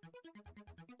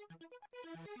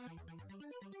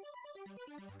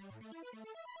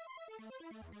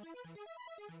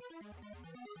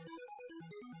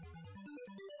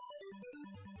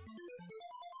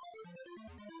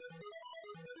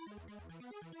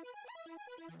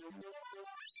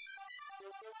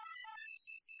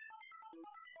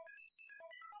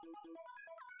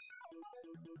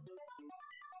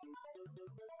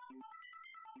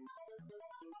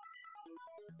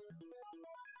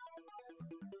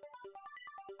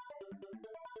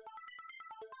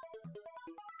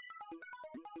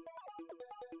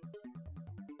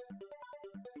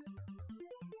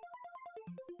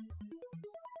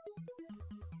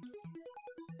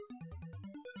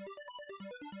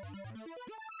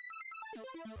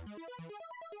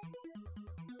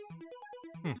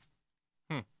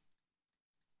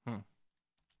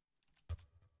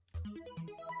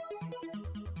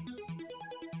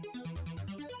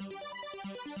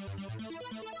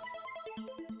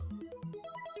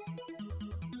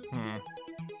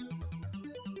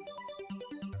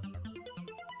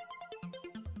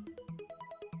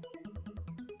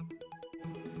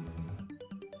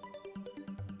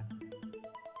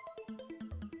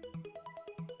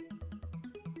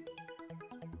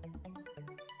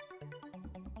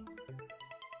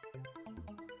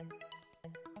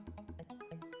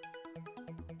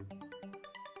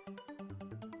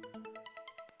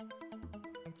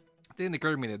 It didn't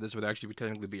occur to me that this would actually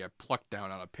technically be a pluck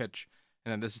down on a pitch,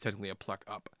 and then this is technically a pluck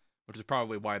up, which is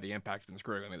probably why the impact's been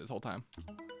screwing with me this whole time.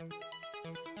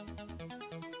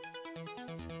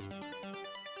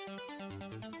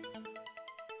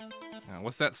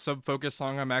 What's that sub-focus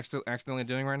song I'm accidentally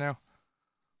doing right now?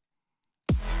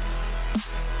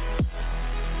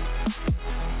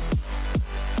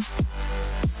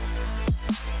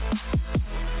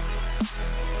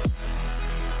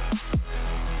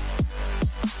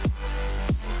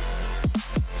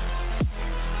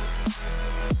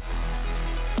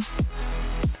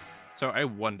 So I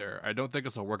wonder, I don't think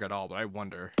this will work at all, but I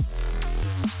wonder. I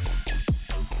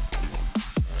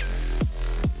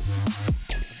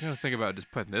was gonna think about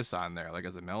just putting this on there, like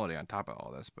as a melody on top of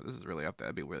all this, but this is really up there.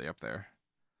 That'd be really up there.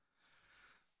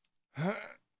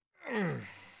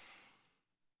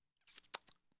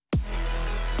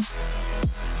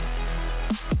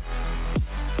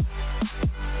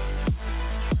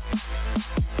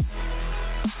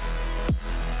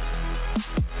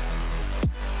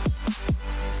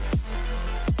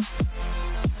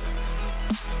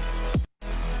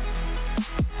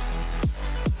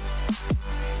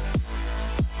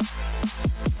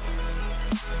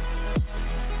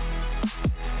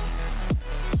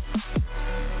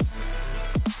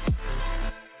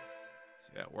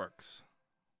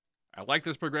 I like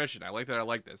this progression. I like that. I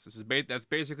like this. This is that's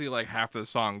basically like half the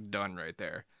song done right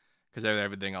there, because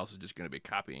everything else is just going to be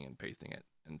copying and pasting it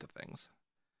into things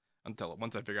until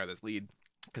once I figure out this lead,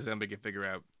 because then we can figure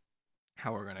out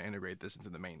how we're going to integrate this into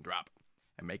the main drop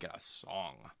and make it a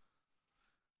song.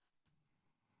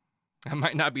 That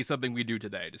might not be something we do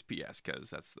today, just PS, because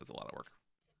that's a lot of work.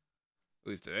 At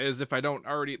least it is. If I don't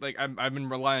already, like, I've been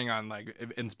relying on, like,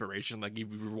 inspiration. Like,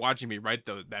 if you were watching me write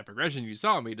that progression, you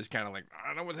saw me just kind of like, I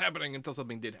don't know what's happening until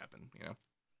something did happen, you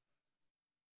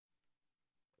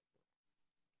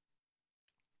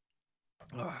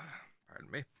know?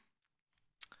 Pardon me.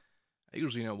 I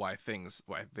usually know why things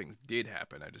did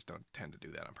happen. I just don't tend to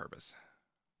do that on purpose.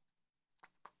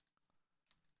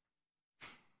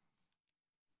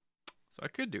 So I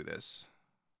could do this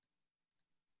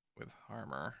with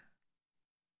Harmer.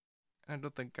 I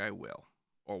don't think I will.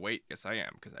 Or wait, yes I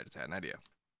am, because I just had an idea.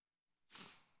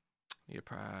 Need a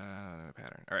pattern.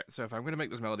 All right, so if I'm going to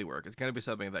make this melody work, it's going to be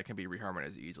something that can be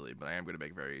reharmonized easily, but I am going to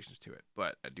make variations to it.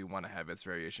 But I do want to have its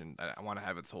variation. I want to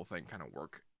have its whole thing kind of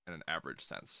work in an average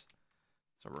sense.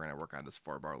 So we're going to work on this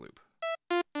 4-bar loop.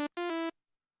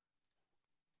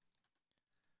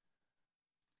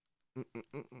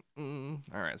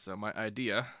 All right, so my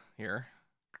idea here.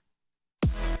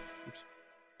 Oops.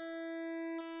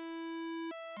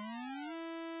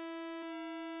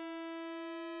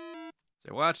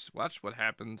 So watch what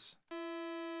happens.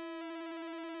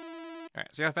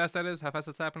 Alright, see how fast that is? How fast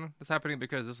it's happening? It's happening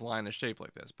because this line is shaped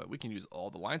like this, but we can use all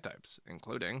the line types,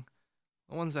 including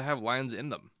the ones that have lines in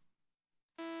them.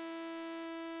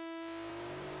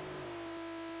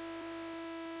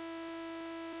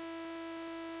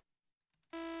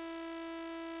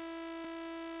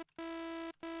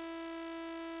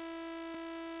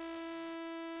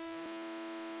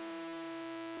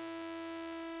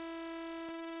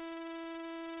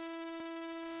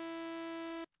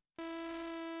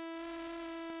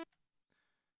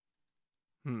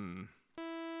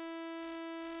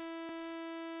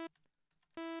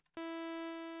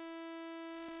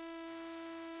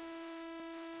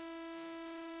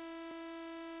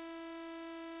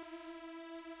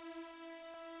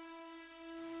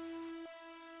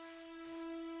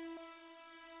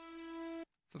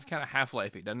 So it's kind of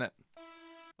Half-Life-y, doesn't it?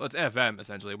 Well, it's FM,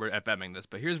 essentially. We're FMing this,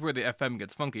 but here's where the FM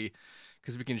gets funky,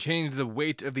 because we can change the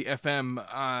weight of the FM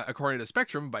according to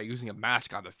spectrum by using a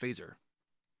mask on the phaser.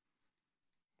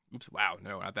 Oops, wow,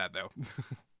 no, not that, though.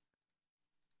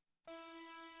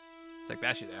 Check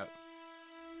that shit out.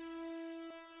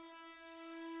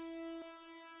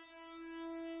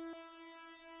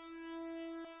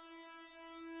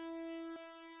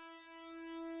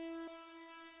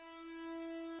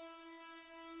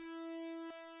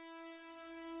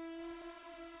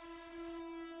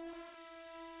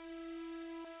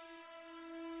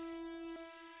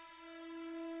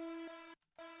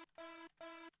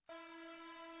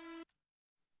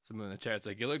 Someone in the chat's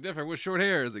like, you look different with short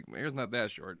hair. It's like, my hair's not that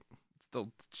short. It's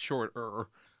still shorter.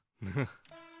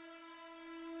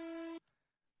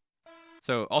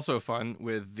 So also fun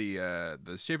with the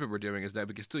shape that we're doing is that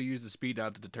we can still use the speed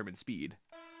knob to determine speed.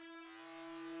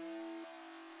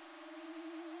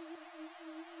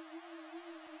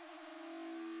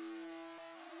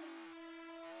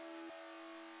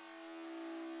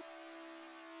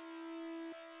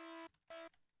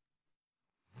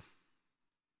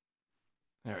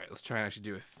 All right, let's try and actually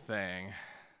do a thing.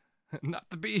 Not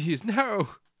the bees, no!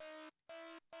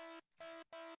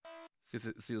 See if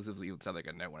it even sound like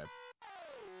a note when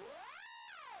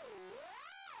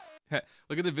I...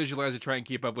 Look at the visualizer try and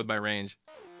keep up with my range.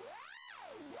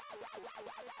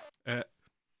 Alright,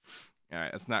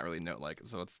 that's not really note-like,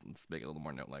 so let's make it a little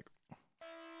more note-like.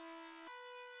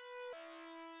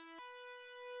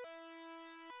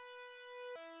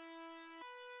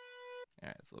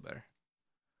 Alright, it's a little better.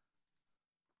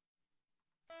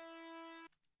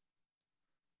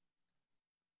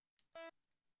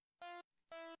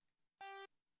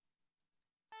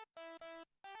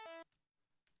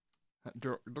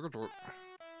 Alright,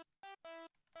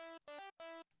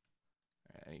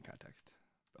 I need context.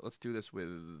 But let's do this with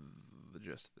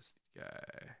just this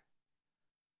guy.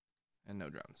 And no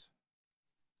drums.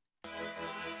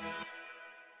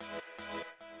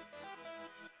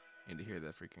 Need to hear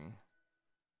that freaking...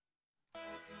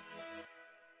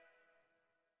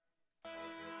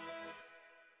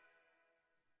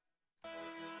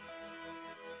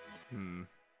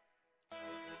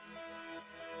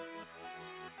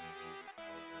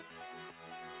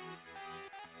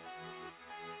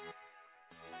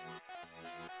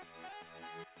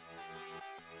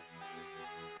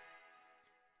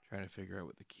 Trying to figure out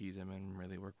what the keys I'm in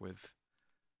really work with.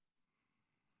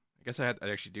 I guess I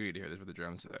actually do need to hear this with the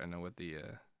drums so that I know what the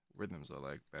rhythms are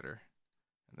like better.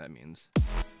 And that means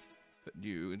put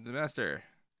you in the master.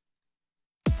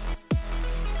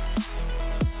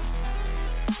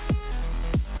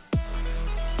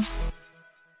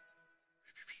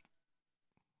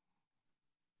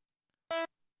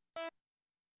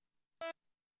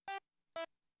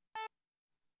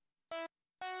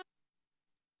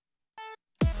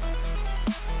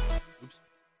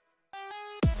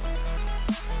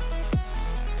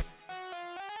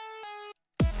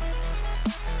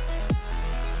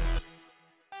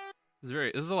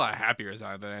 This is a lot happier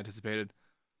sound than I anticipated.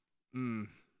 My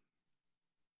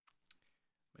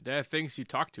dad thinks you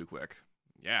talk too quick.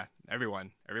 Yeah,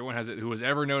 everyone has it. Who has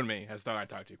ever known me has thought I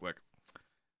talk too quick.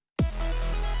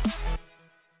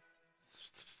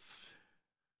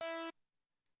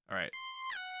 All right.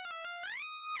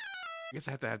 I guess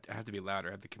I have to be louder.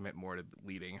 I have to commit more to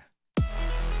leading.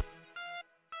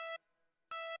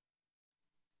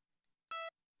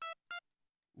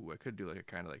 Ooh, I could do like a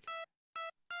kind of like.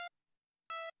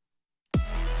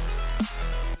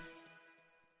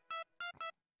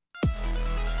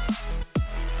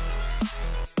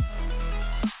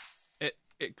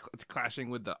 It's clashing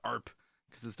with the ARP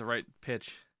because it's the right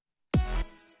pitch.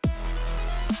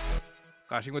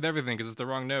 Clashing with everything because it's the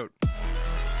wrong note. I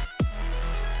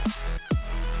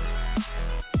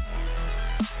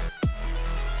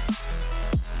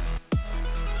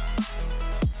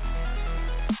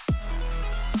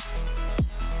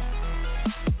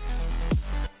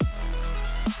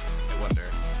wonder.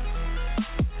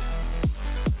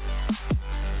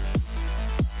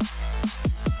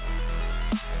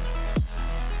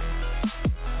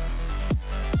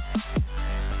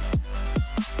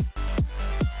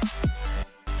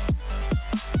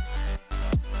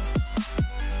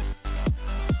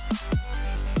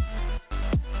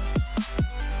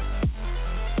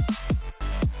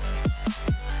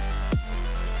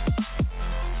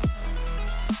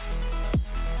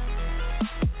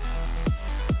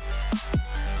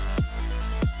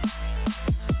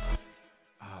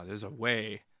 There's a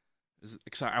way.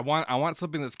 I want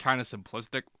something that's kind of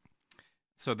simplistic,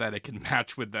 so that it can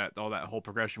match with all that whole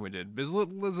progression we did, as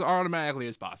automatically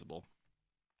as possible.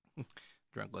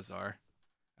 SeamlessR.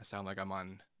 I sound like I'm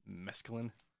on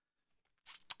mescaline.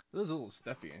 There's a little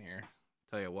stuffy in here.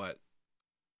 Tell you what.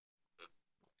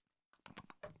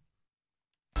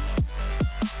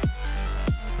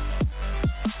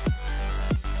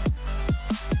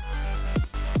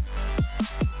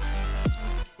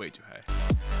 Way too high.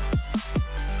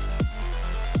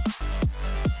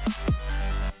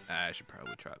 I should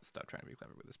probably stop trying to be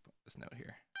clever with this note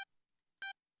here.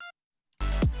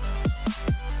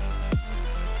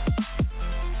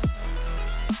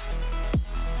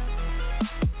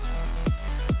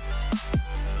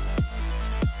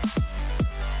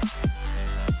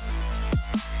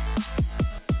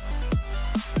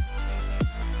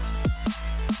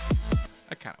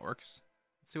 That kind of works.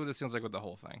 Let's see what this sounds like with the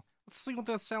whole thing. Let's see what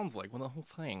that sounds like with the whole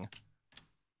thing.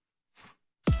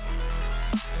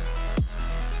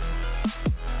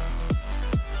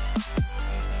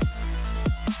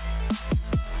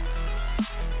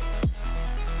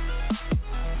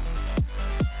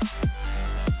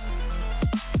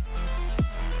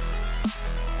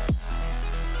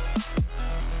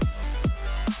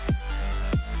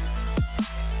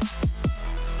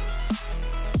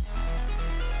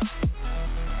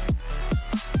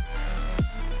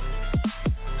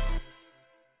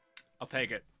 I'll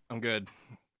take it. I'm good.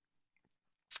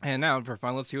 And now, for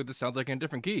fun, let's see what this sounds like in a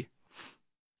different key.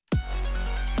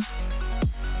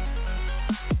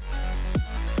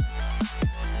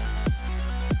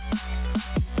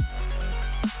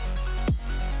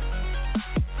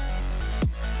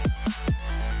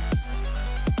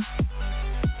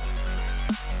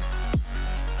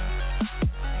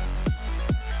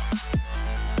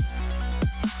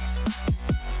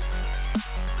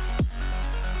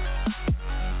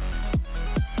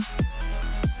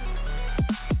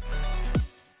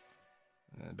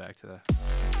 Back to the...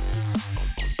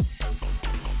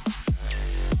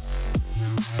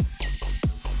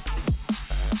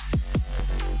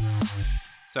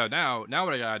 So now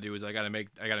what I gotta do is I gotta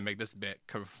make this bit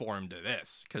conform to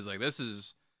this, because like this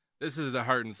is the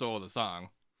heart and soul of the song,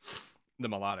 the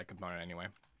melodic component anyway.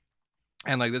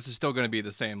 And like this is still gonna be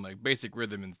the same like basic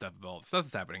rhythm and stuff of all the stuff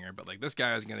that's happening here, but like this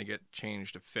guy is gonna get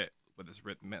changed to fit what this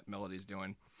melody's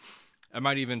doing. I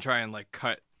might even try and like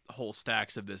cut whole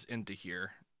stacks of this into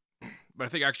here. But I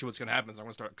think actually what's going to happen is I'm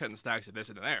going to start cutting stacks of this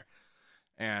into there.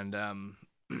 And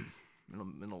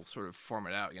it'll sort of form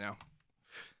it out, you know.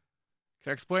 Can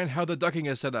I explain how the ducking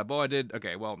is set up? Oh, I did.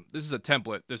 Okay, well, this is a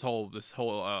template. This whole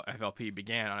FLP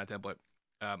began on a template.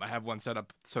 I have one set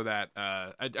up so that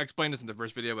I explained this in the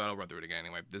first video, but I'll run through it again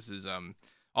anyway. This is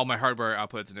all my hardware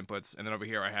outputs and inputs, and then over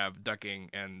here I have ducking,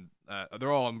 and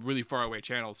they're all on really far away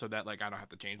channels so that like I don't have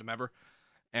to change them ever.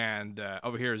 And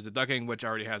over here is the ducking, which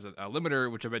already has a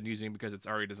limiter, which I've been using because it's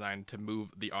already designed to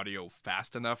move the audio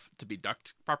fast enough to be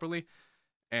ducked properly.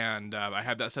 And I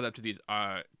have that set up to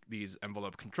these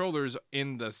envelope controllers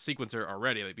in the sequencer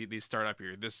already. Like these start up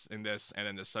here, this and this, and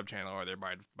then this subchannel are there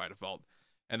by default.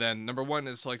 And then number 1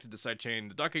 is selected to sidechain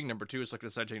the ducking. Number 2 is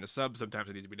selected to sidechain the sub. Sometimes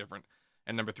it needs to be different.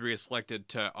 And number 3 is selected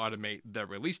to automate the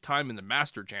release time in the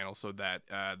master channel so that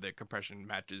the compression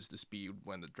matches the speed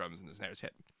when the drums and the snares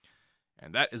hit.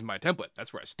 And that is my template.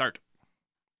 That's where I start.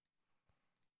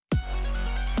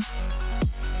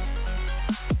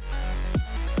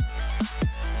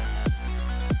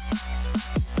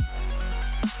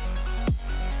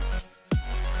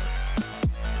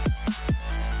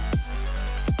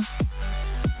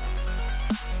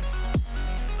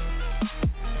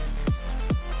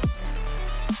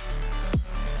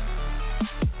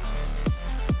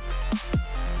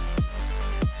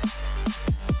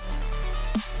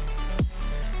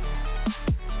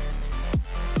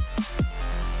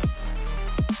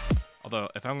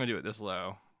 gonna do it this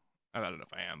low, I don't know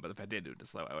if I am, but if I did do it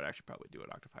this low, I would actually probably do an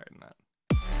octave higher than that.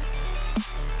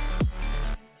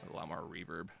 A lot more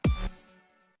reverb.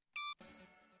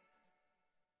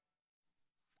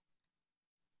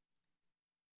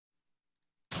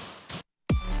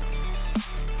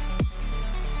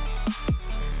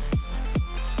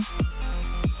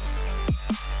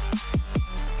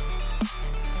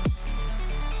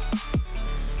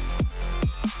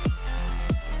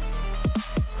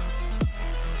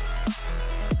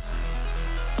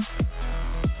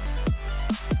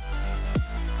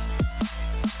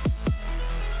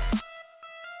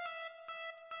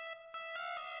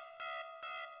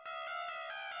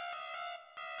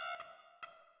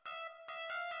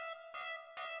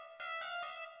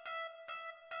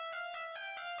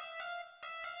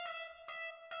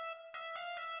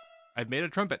 I've made a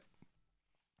trumpet.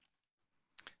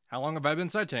 How long have I been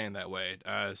sidechaining that way?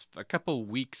 A couple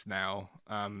weeks now.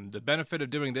 The benefit of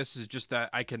doing this is just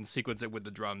that I can sequence it with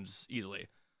the drums easily.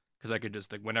 Because I could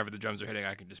just, like, whenever the drums are hitting,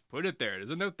 I can just put it there. There's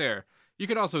a note there. You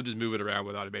can also just move it around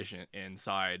with automation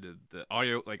inside the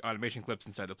audio, like automation clips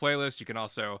inside the playlist. You can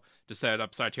also just set it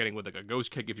up sidechaining with like a ghost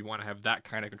kick if you want to have that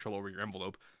kind of control over your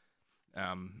envelope.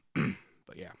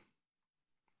 But yeah.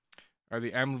 Are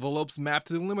the envelopes mapped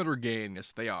to the limiter gain?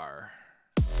 Yes, they are.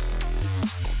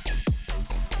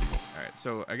 Alright,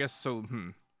 so I guess,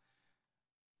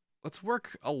 let's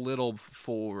work a little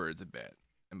forwards a bit.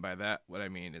 And by that, what I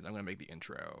mean is I'm going to make the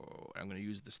intro. I'm going to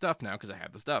use the stuff now because I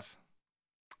have the stuff.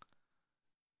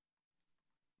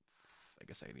 I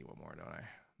guess I need one more, don't I?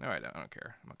 No, I don't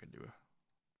care. I'm not going to do a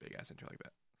big-ass intro like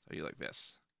that. So I do like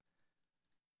this.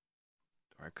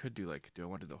 Or I could do like, do I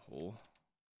want to do the whole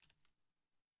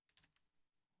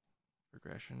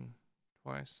progression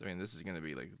twice? I mean, this is going to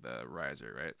be like the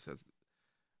riser, right? So it's,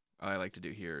 all I like to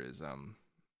do here is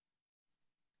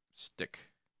stick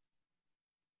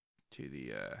to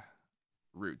the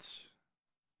roots,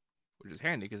 which is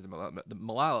handy because the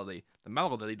melody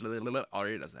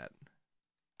already does that.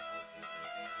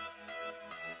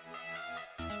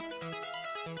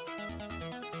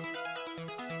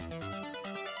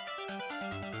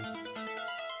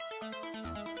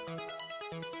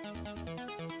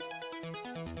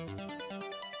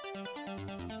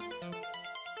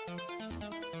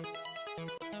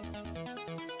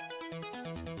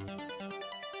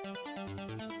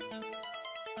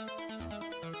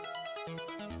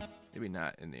 Maybe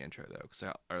not in the intro though,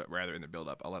 or rather in the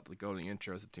build-up. I'll let it go to the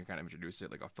intros to kind of introduce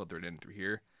it. Like I'll filter it in through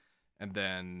here, and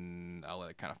then I'll let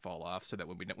it kind of fall off so that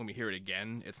when we hear it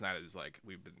again, it's not as like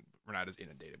we're not as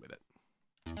inundated with it.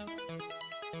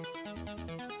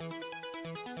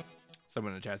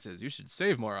 Someone in the chat says you should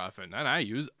save more often, and I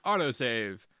use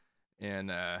autosave.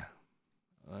 And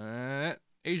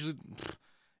usually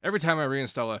every time I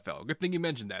reinstall FL. Good thing you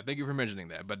mentioned that. Thank you for mentioning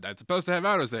that. But that's supposed to have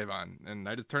autosave on, and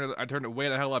I just turned it way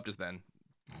the hell up just then.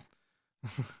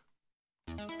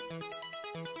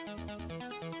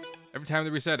 Every time they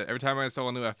reset it, every time I install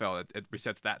a new FL, it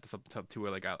resets that to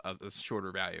like a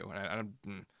shorter value. And I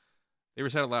don't. They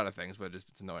reset a lot of things, but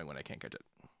it's annoying when I can't catch it.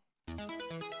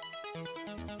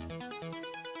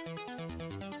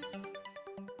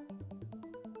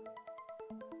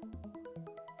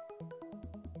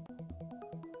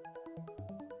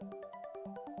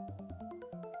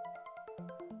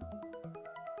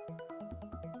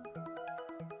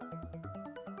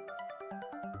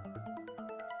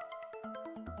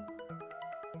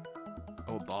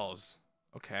 Oh, balls.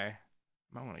 Okay. I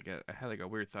might want to get. I had like a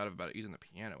weird thought about using the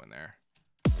piano in there.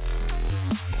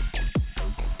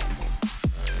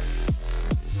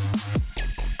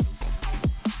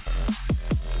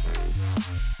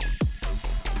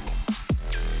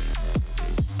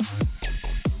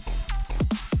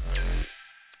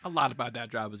 A lot about that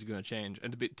drop is going to change,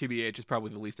 and TBH is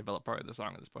probably the least developed part of the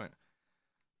song at this point.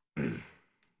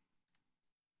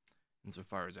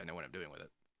 Insofar as I know what I'm doing with it.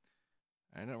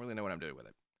 I don't really know what I'm doing with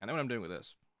it. I know what I'm doing with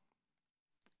this.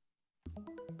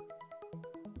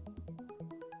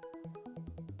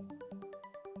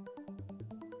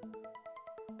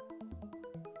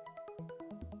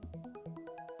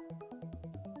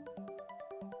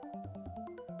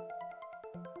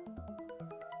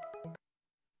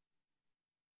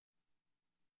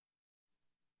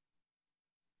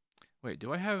 Wait,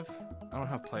 do I have... I don't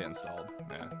have play installed.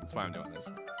 Yeah, that's why I'm doing this.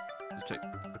 Just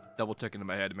double checking in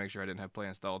my head to make sure I didn't have play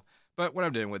installed. But what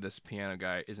I'm doing with this piano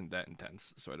guy isn't that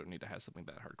intense, so I don't need to have something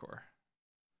that hardcore.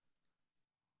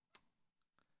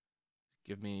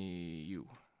 Give me you.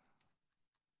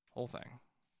 Whole thing.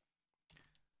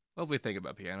 Lovely thing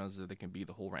about pianos is that they can be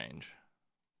the whole range.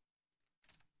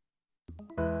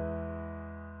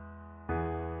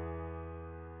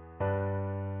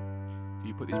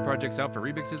 You put these projects out for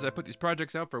remixes. I put these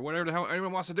projects out for whatever the hell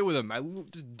anyone wants to do with them. I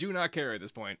just do not care at this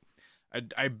point.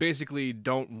 I basically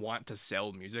don't want to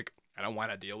sell music. I don't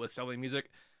want to deal with selling music.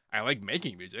 I like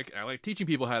making music, and I like teaching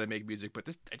people how to make music, but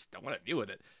I just don't want to deal with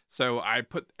it. So I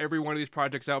put every one of these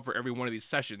projects out for every one of these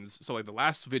sessions. So like the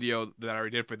last video that I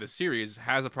already did for this series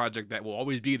has a project that will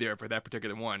always be there for that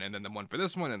particular one, and then the one for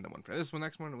this one, and the one for this one,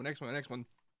 next one, the next one, the next one.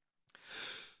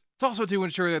 It's also to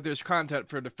ensure that there's content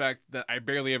for the fact that I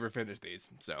barely ever finish these.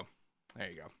 So there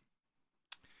you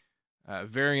go.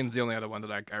 Variant's the only other one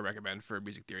that I recommend for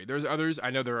music theory. There's others.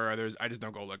 I know there are others. I just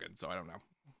don't go looking, so I don't know.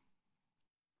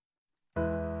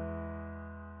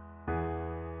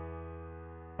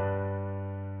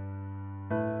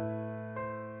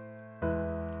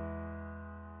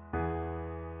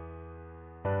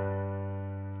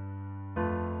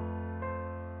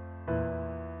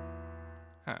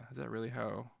 Huh, is that really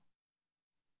how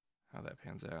that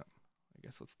pans out? I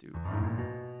guess let's do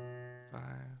 5,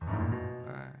 5.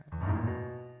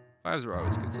 5s are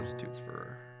always good substitutes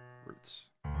for roots.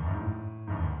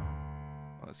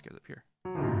 Well, this guy's up here.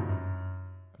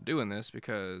 I'm doing this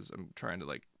because I'm trying to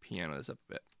like piano this up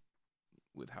a bit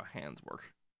with how hands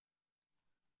work.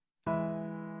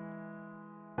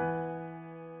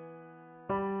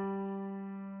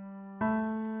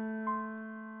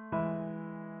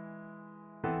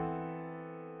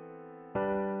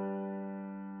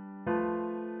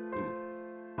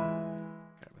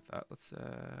 Let's take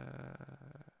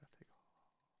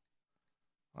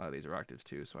a lot of these are octaves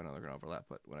too, so I know they're gonna overlap,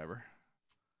 but whatever.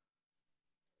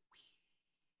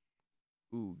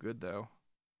 Ooh, good though.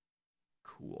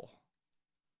 Cool.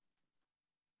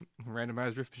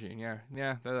 Randomized riff machine, yeah,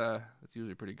 that's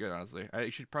usually pretty good, honestly. I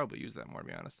should probably use that more, to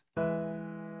be honest.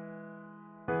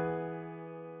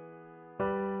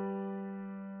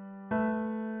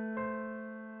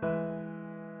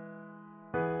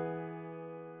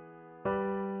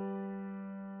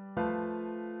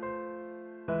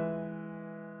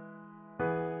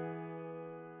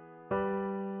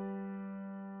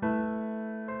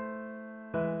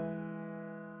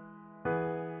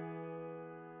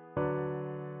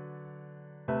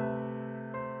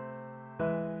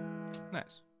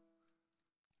 Nice.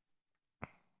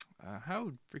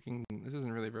 How freaking... This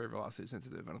isn't really very velocity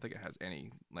sensitive. I don't think it has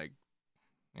any, like...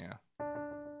 Yeah.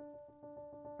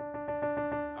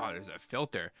 Oh, there's a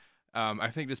filter. I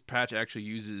think this patch actually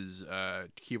uses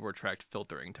keyboard tracked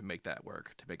filtering to make that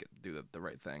work, to make it do the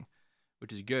right thing.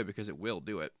 Which is good, because it will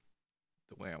do it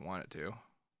the way I want it to.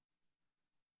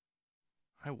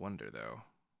 I wonder, though.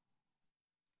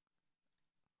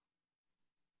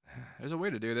 There's a way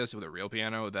to do this with a real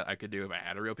piano that I could do if I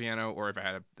had a real piano, or if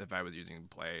I was using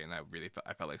play, and I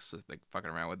felt like fucking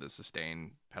around with the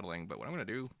sustain pedaling. But what I'm gonna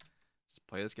do is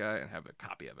play this guy and have a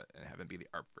copy of it and have it be the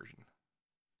ARP version.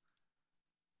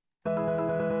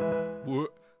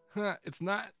 It's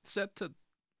not set to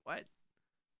what?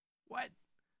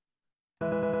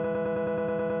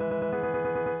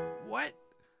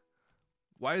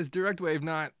 Why is direct wave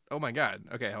not? Oh my god.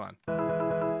 Okay, hold on.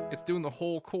 It's doing the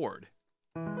whole chord.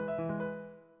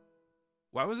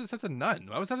 Why was it set to none?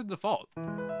 Why was that the default?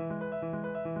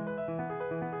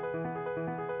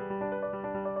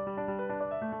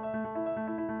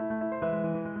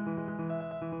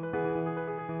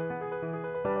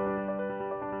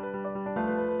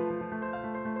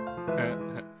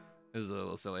 This is a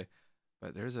little silly,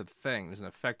 but there's a thing. There's an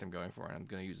effect I'm going for, and I'm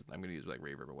gonna use like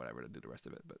reverb or whatever to do the rest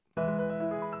of it. But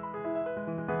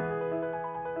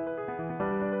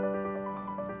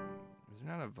is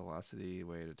there not a velocity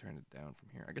way to turn it down from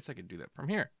here? I guess I could do that from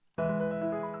here.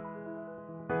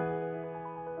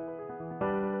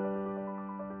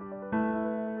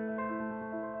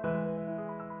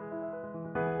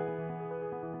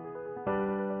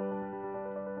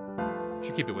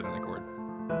 Should keep it within the chord.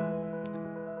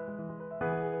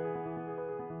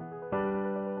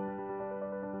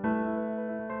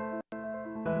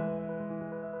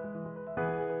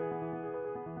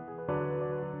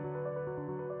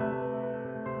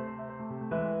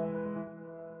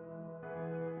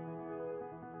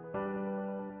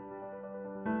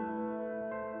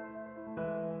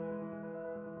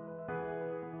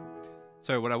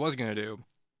 So what I was gonna do,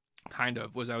 kind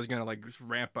of, was I was gonna like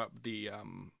ramp up the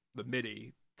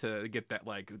MIDI to get that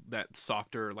that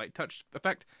softer light touch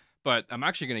effect, but I'm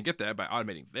actually gonna get that by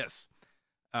automating this.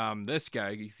 This guy,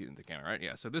 you see it in the camera, right?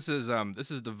 Yeah. So this is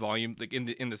the volume, like in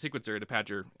the sequencer, to patch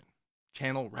your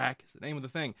channel rack is the name of the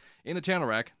thing. In the channel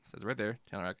rack, it says right there,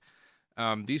 channel rack.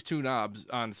 These two knobs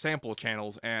on sample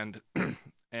channels and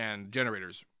and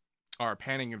generators are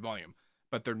panning your volume,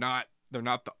 but they're not they're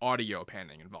not the audio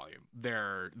panning in volume.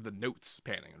 They're the notes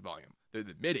panning in volume. They're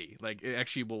the MIDI. Like, it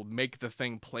actually will make the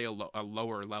thing play a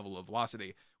lower level of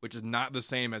velocity, which is not the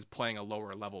same as playing a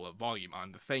lower level of volume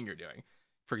on the thing you're doing.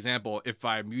 For example, if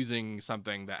I'm using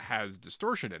something that has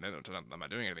distortion in it, I'm not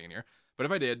doing anything in here, but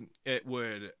if I did, it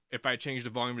would, if I changed the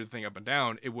volume of the thing up and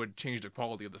down, it would change the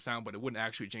quality of the sound, but it wouldn't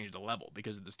actually change the level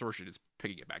because the distortion is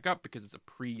picking it back up because it's a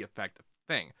pre-effect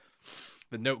thing.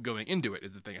 The note going into it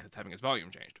is the thing that's having its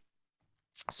volume changed.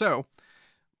 So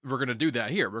we're going to do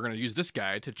that here. We're going to use this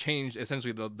guy to change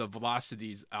essentially the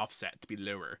velocity's offset to be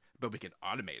lower, but we can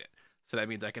automate it. So that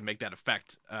means I can make that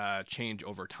effect change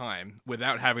over time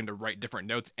without having to write different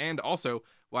notes, and also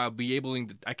while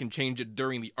I can change it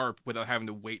during the ARP without having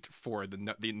to wait for the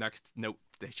next note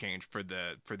to change for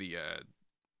the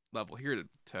level here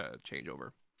to change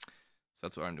over. So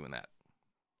that's why I'm doing that.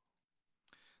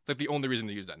 It's like the only reason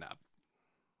to use that knob.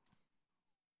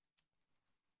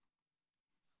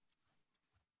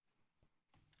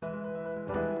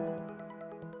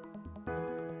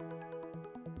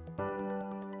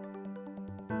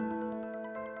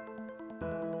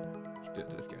 Should do it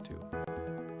to this guy too.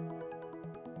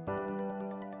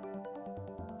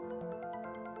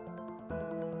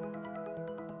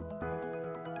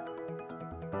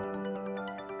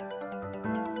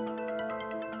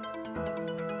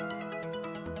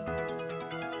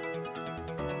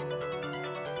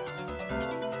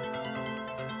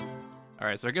 All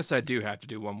right, so I guess I do have to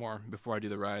do one more before I do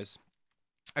the rise.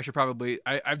 I should probably,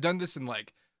 I've done this in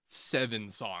like 7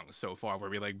 songs so far where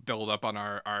we like build up on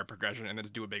our progression and then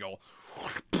just do a big old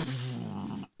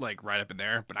like right up in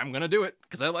there, but I'm gonna do it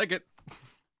because I like it.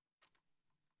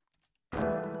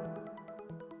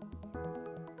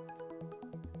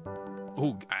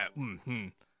 Oh,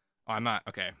 I'm not,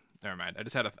 okay, never mind. I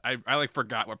just had I like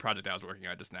forgot what project I was working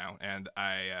on just now, and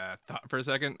I thought for a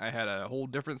second I had a whole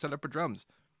different setup for drums.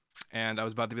 And I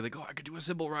was about to be like, oh, I could do a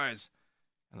cymbal rise.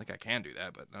 And like, I can do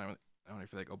that, but I don't really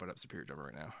feel like opening up Superior Drummer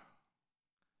right now.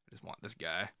 I just want this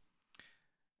guy.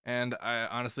 And I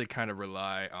honestly kind of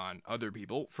rely on other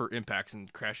people for impacts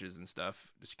and crashes and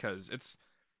stuff, just because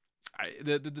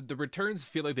the returns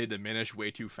feel like they diminish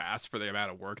way too fast for the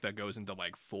amount of work that goes into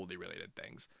like fully related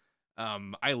things.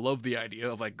 I love the idea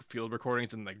of like field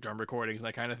recordings and like drum recordings and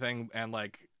that kind of thing. And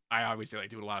like, I obviously like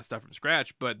doing a lot of stuff from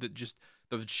scratch, but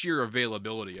the sheer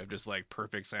availability of just like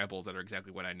perfect samples that are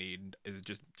exactly what I need is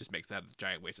just makes that a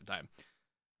giant waste of time.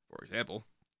 For example,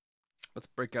 let's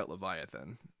break out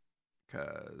Leviathan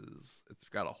because it's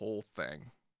got a whole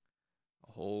thing,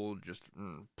 a whole just.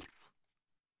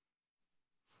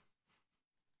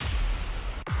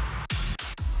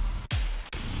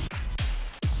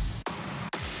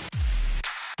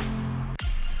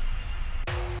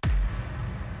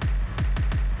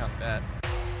 Count that.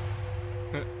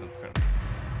 That's fair.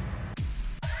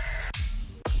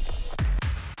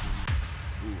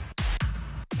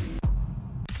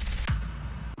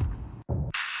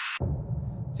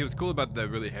 See, what's cool about the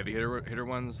really heavy hitter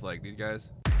ones, like these guys,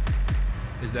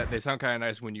 is that they sound kind of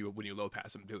nice when you low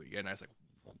pass them too. You get a nice like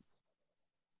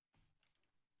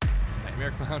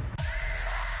Nightmare Clown.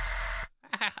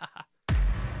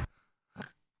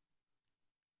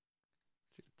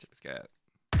 Check this guy out.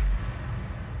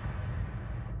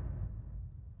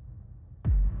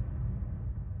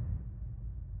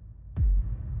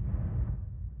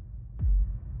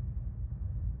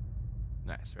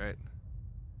 Nice, right?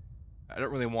 I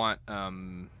don't really want a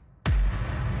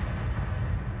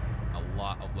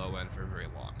lot of low end for very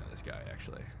long in this guy,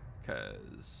 actually,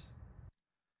 because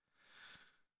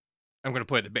I'm going to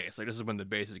play the bass. Like, this is when the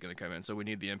bass is going to come in, so we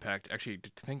need the impact. Actually,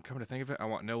 come to think of it, I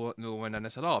want no low end on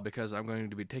this at all, because I'm going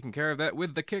to be taking care of that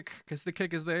with the kick, because the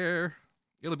kick is there.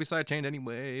 It'll be sidechained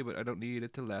anyway, but I don't need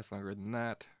it to last longer than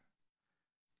that.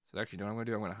 So actually, you know what I'm going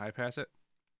to do? I'm going to high pass it,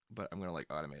 but I'm going to like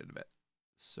automate it a bit,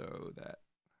 so that.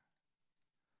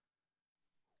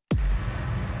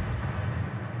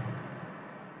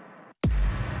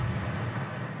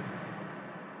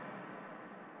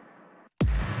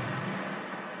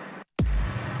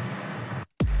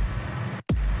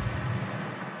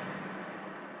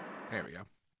 There we go.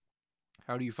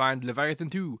 How do you find Leviathan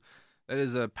 2? That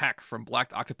is a pack from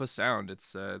Black Octopus Sound.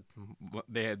 It's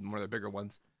they had one of the bigger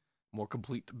ones, more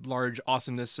complete, large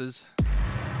awesomenesses.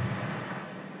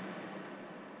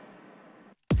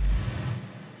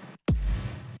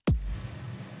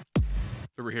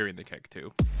 So we're hearing the kick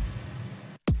too.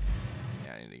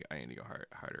 Yeah, I need to go harder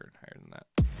and higher than that.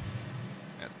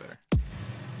 That's better.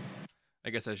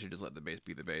 I guess I should just let the bass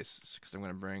be the bass, because I'm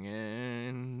gonna bring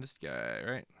in this guy,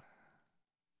 right?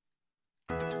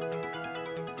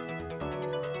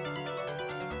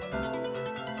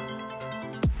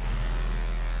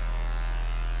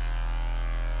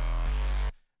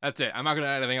 That's it. I'm not gonna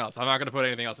add anything else. I'm not gonna put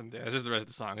anything else in there. It's just the rest of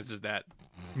the song. It's just that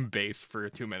bass for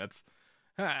 2 minutes.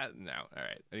 No. All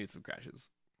right. I need some crashes.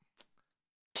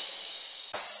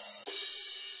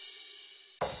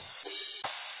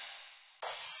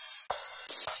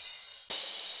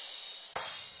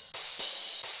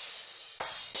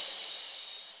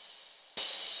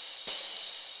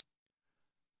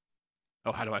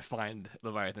 Oh, how do I find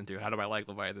Leviathan 2? How do I like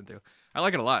Leviathan 2? I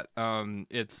like it a lot. I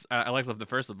like the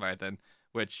first Leviathan,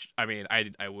 which I mean,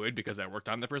 I would because I worked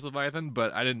on the first Leviathan,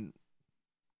 but I don't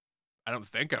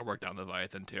think I worked on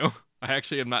Leviathan 2. I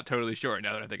actually am not totally sure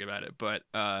now that I think about it, but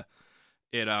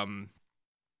it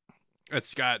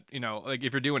it's got, you know, like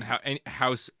if you're doing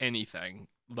house anything,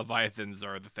 Leviathans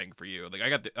are the thing for you. Like I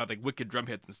got the like wicked drum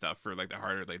hits and stuff for like the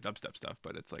harder like dubstep stuff,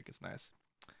 but it's like it's nice.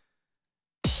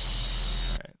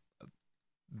 All right.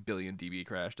 Billion dB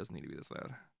crash doesn't need to be this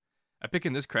loud. I pick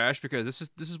in this crash because this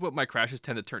is what my crashes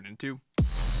tend to turn into,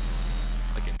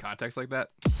 like in context like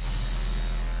that.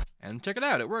 And check it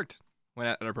out, it worked when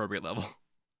at an appropriate level.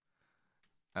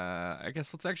 I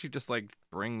guess let's actually just like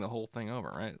bring the whole thing over,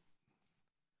 right?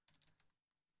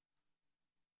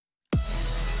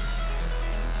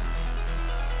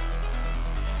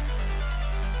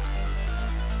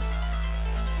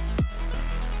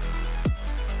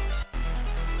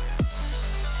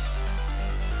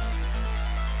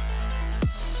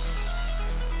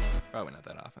 Probably not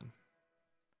that often.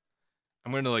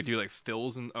 I'm gonna like do like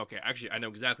fills and okay, actually I know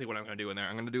exactly what I'm gonna do in there.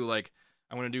 I'm gonna do like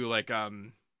a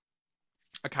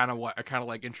kind of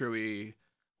like intro-y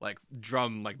like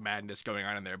drum like madness going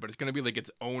on in there, but it's gonna be like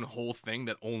its own whole thing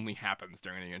that only happens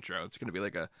during the intro. It's gonna be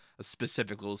like a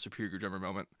specific little superior drummer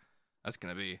moment. That's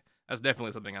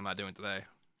definitely something I'm not doing today.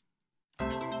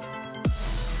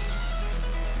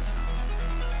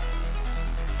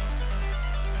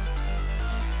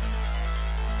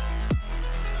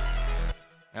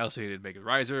 I also needed to make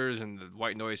risers and the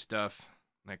white noise stuff.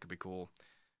 That could be cool.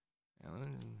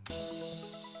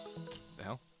 The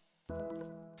hell?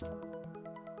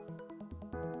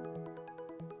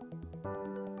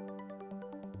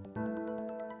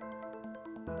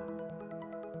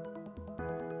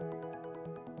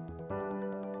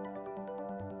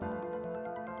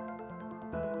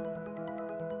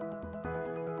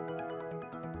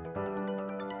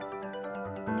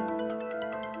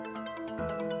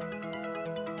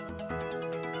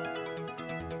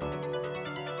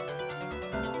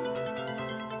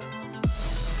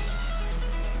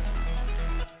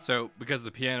 So because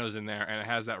the piano's in there and it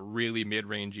has that really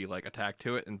mid-rangey like attack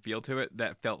to it and feel to it,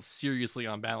 that felt seriously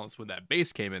unbalanced when that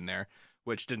bass came in there,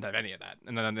 which didn't have any of that.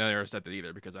 And then the other stuff did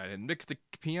either because I didn't mix the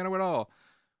piano at all.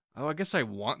 Oh, I guess I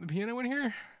want the piano in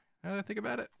here. Now that I think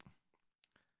about it,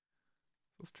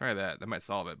 let's try that. That might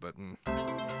solve it, but.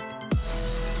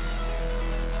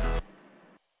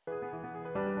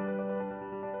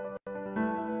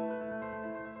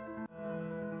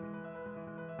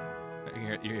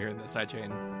 You're hearing the sidechain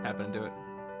happen to it.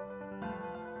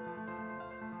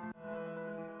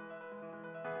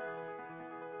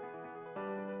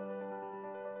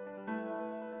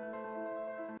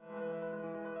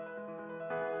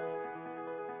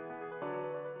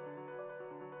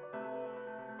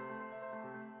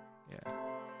 Yeah.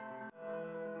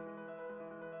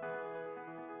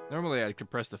 Normally I'd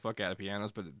compress the fuck out of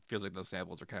pianos, but it feels like those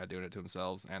samples are kind of doing it to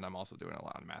themselves, and I'm also doing a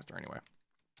lot on master anyway.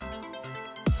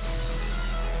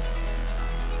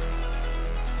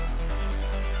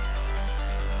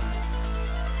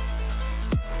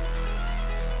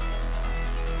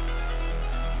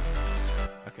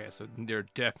 Okay, so there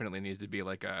definitely needs to be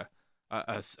like a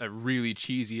really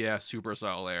cheesy ass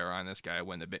supercell layer on this guy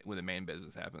when the main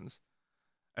business happens.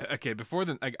 Okay, before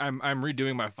I'm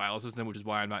redoing my file system, which is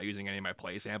why I'm not using any of my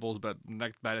play samples. But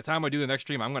by the time I do the next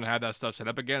stream, I'm gonna have that stuff set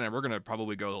up again, and we're gonna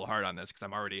probably go a little hard on this because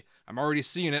I'm already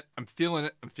seeing it. I'm feeling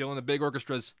it. I'm feeling the big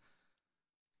orchestras.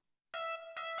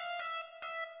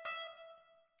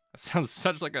 That sounds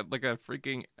such like a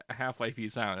freaking Half-Life-y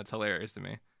sound. It's hilarious to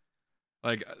me.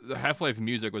 Like the Half-Life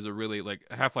music was a really like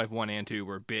Half-Life 1 and 2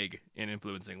 were big in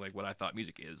influencing like what I thought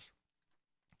music is.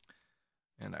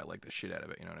 And I like the shit out of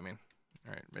it, you know what I mean?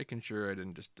 All right, making sure I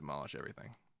didn't just demolish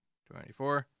everything.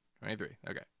 24, 23.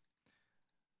 Okay.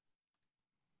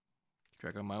 Keep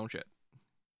track of my own shit.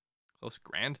 Close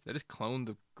grand? Did I just clone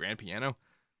the grand piano?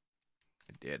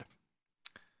 I did.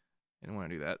 I didn't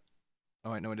want to do that.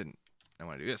 Oh, wait, no, I didn't. I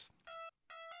want to do this.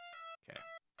 Okay.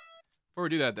 Before we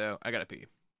do that, though, I gotta pee.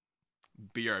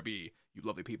 BRB, you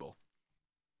lovely people.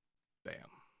 Bam.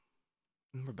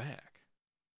 And we're back.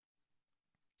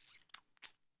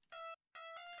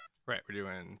 Right, we're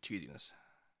doing cheesiness.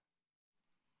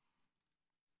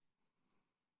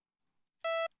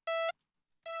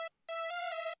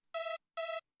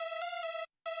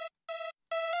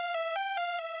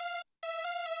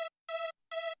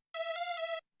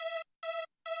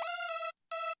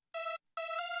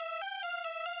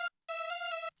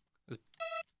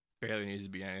 barely needs to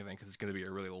be anything because it's going to be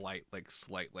a really light, like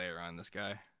slight layer on this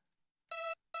guy.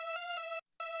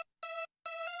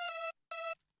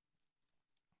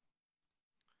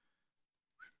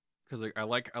 Because like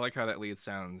I like how that lead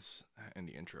sounds in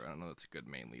the intro. I don't know that's a good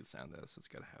main lead sound though, so it's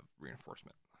got to have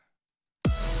reinforcement.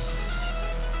 Does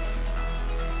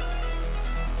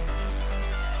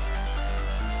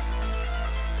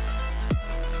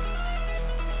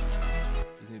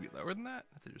it need to be lower than that?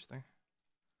 That's interesting.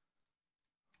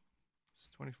 It's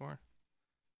 24.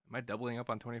 Am I doubling up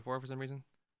on 24 for some reason?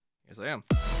 Yes, I am.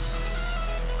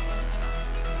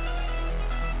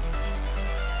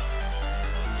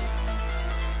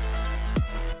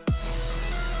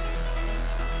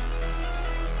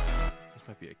 This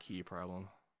might be a key problem.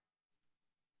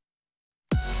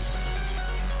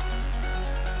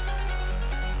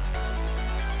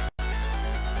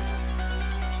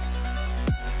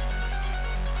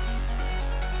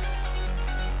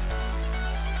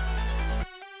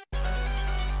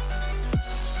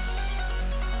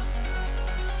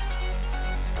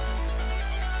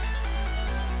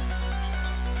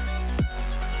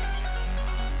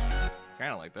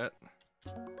 Kind of like that.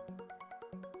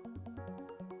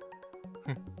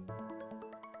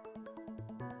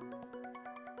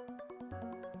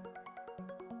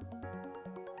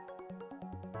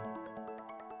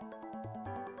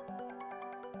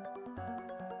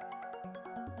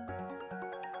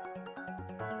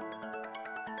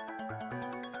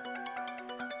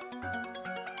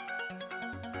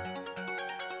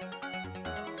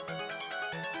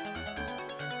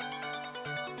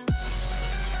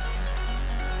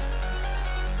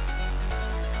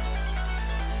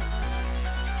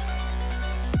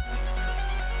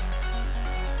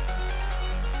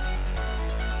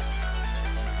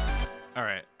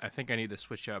 Alright, I think I need to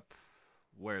switch up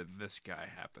where this guy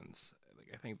happens. Like,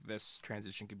 I think this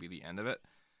transition could be the end of it.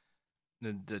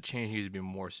 The change needs to be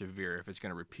more severe if it's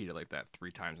going to repeat it like that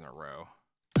 3 times in a row.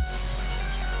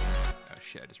 Oh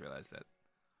shit, I just realized that.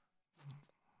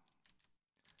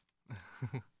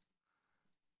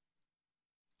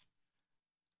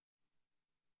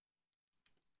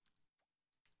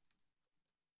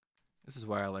 This is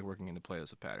why I like working into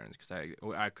playlists with patterns, because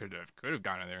I could have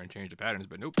gone in there and changed the patterns,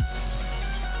 but nope.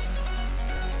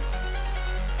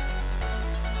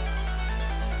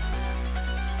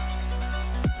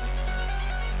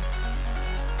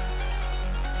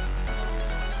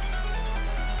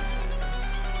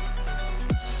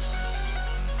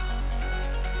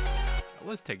 It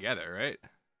was together, right?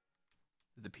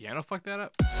 Did the piano fuck that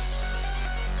up?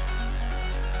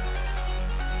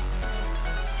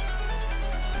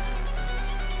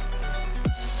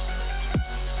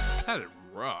 Sounded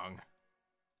wrong.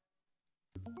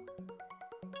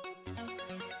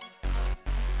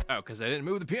 Oh, because I didn't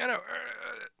move the piano.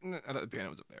 I thought the piano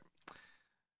was up there.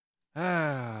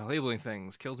 Ah, labeling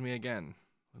things kills me again.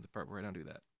 The part where I don't do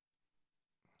that.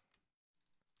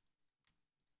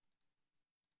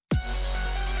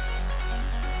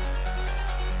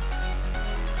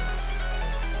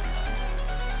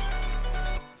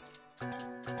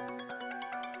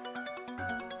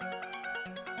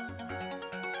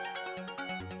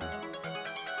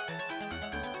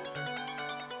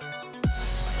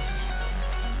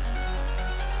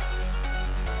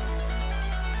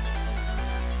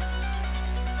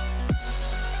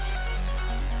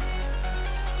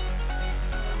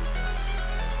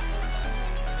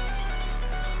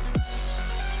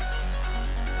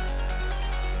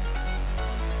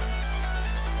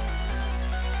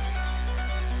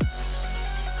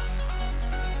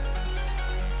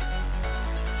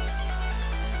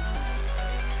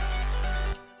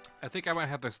 I think I might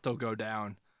have to still go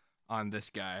down on this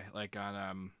guy, like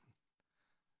on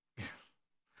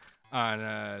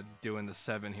doing the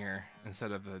 7 here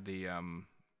instead of the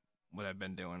what I've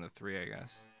been doing, the 3, I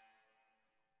guess.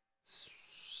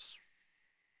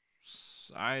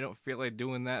 I don't feel like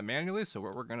doing that manually, so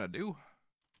what we're gonna do,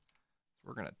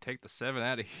 we're gonna take the 7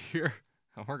 out of here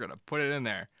and we're gonna put it in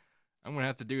there. I'm gonna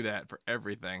have to do that for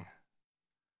everything.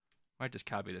 Might just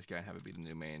copy this guy and have it be the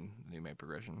new main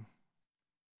progression.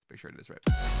 Make sure it is right.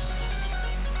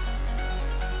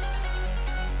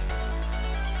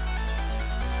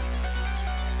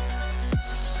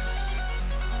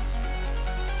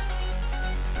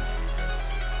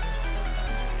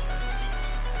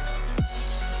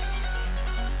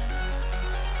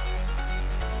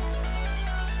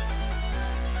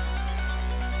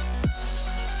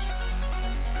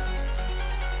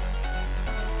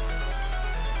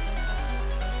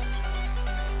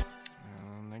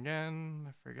 And again,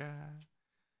 I forgot.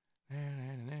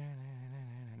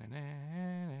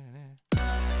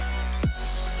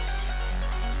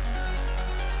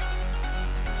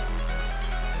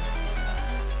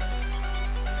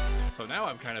 now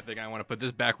I'm kind of thinking I want to put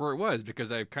this back where it was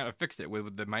because I kind of fixed it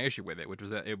with my issue with it, which was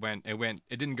that it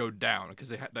didn't go down because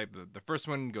they had like the first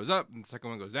one goes up and the second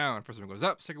one goes down. First one goes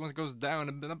up, second one goes down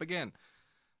and then up again.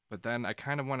 But then I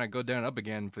kind of want to go down and up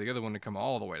again for the other one to come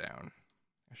all the way down.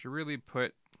 I should really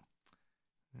put.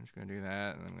 I'm just gonna do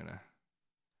that, and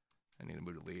I need to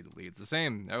move the lead. The lead's the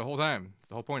same the whole time. It's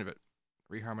the whole point of it.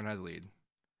 Reharmonize lead.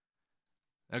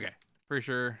 Okay, pretty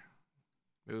sure.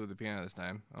 Move the piano this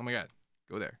time. Oh my god.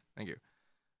 Go there. Thank you.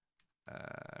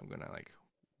 I'm gonna like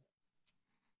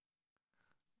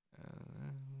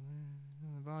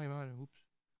volume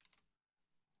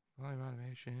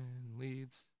automation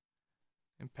leads.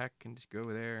 Impact can just go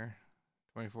there.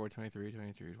 24, 23,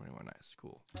 22, 21. Nice.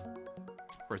 Cool.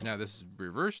 Of course, now this is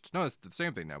reversed. No, it's the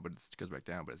same thing now, but it goes back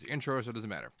down. But it's the intro, so it doesn't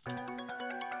matter.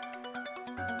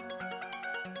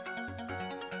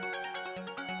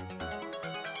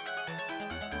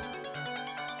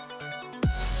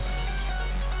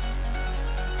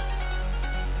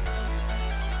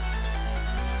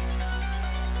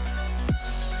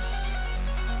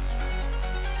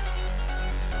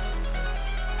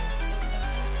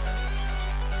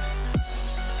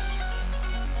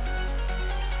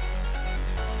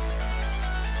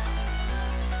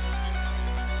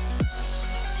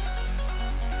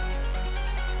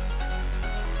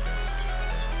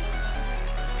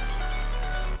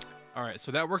 Alright,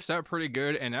 so that works out pretty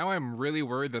good, and now I'm really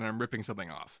worried that I'm ripping something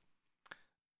off.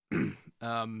 Did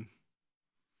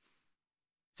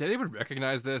anyone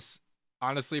recognize this?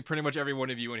 Honestly, pretty much every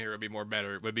one of you in here would be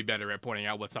better at pointing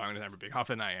out what songs I'm ripping off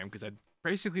than I am, because I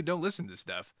basically don't listen to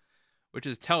stuff. Which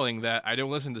is telling that I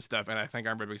don't listen to stuff and I think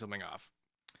I'm ripping something off.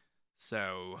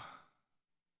 So,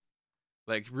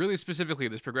 like, really specifically,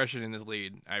 this progression in this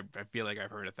lead, I feel like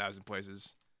I've heard 1,000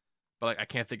 places. But like I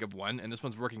can't think of one, and this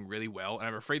one's working really well, and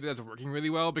I'm afraid that it's working really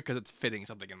well because it's fitting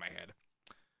something in my head.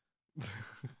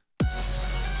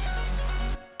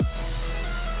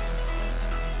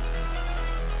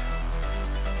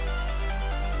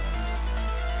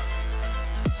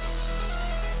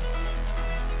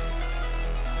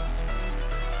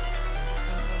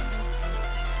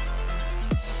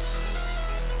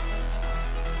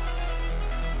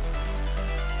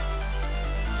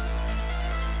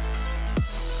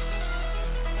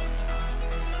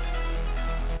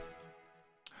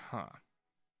 Huh.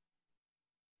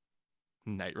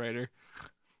 Knight Rider.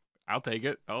 I'll take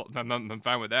it. Oh, I'm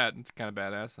fine with that. It's kind of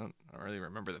badass. I don't really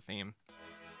remember the theme.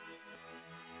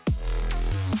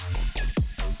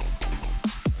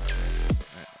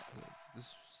 Alright,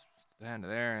 this down to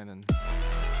there, and then.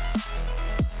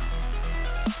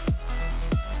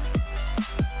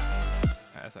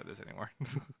 That's not this anymore.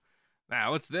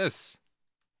 Now, what's this?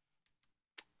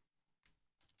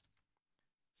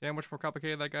 See how much more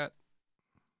complicated that got?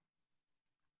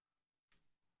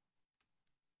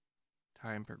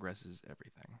 Time progresses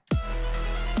everything.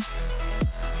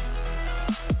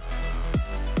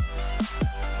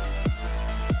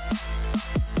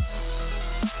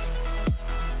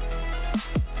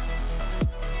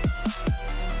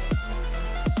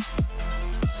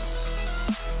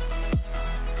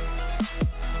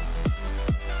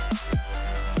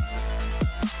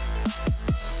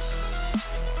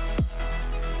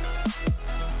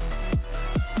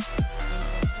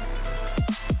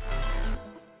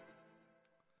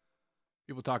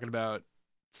 People talking about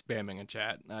spamming in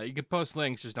chat. You can post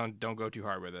links, just don't go too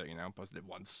hard with it. You know, post it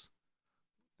once.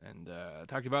 And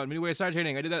talked about midway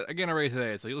sidechaining. I did that again already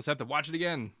today, so you'll just have to watch it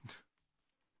again.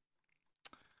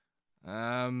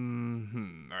 All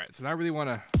right, so now I really want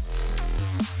to.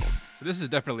 So this is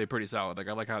definitely pretty solid. Like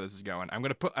I like how this is going. I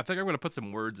think I'm gonna put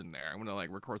some words in there. I'm gonna like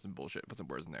record some bullshit, put some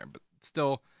words in there, but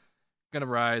still gonna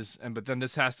rise. But then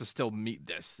this has to still meet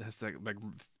this. It has to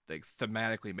like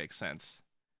thematically make sense.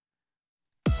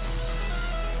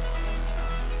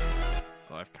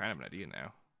 Well, I have kind of an idea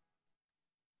now.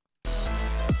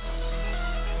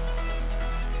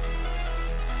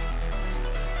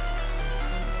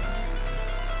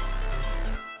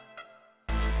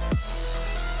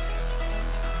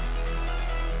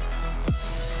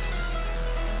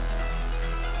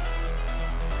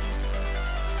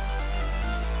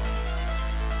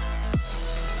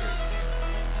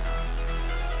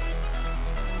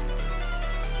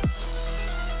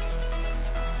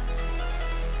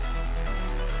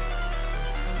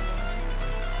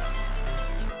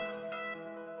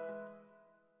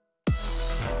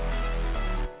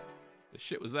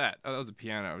 Shit was that? Oh, that was a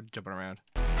piano jumping around.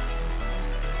 Oops,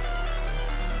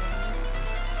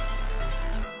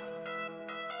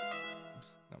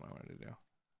 not what I wanted to do.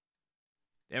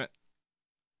 Damn it.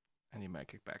 I need my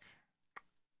kickback.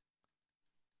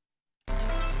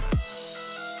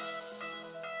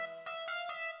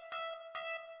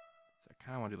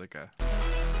 kind of want to do like a.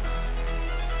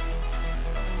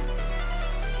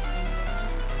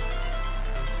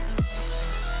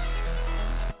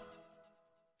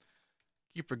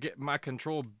 Keep forgetting my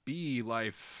Control B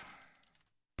life.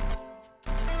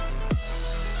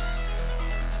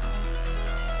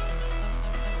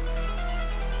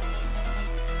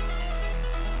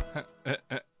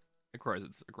 Of course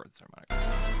it's harmonic.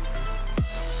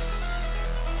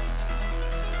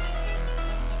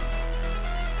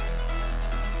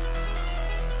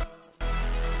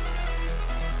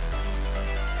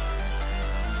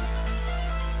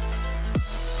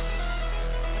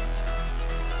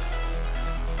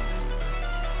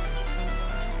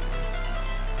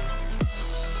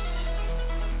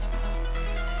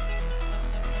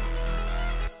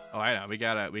 Oh, I know. We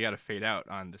gotta fade out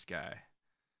on this guy.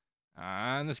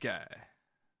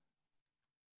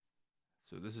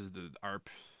 So this is the ARP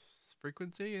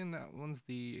frequency, and that one's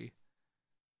the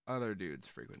other dude's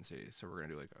frequency. So we're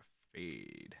gonna do like a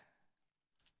fade.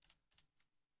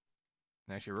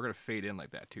 And actually, we're gonna fade in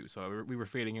like that too. So we were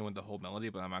fading in with the whole melody,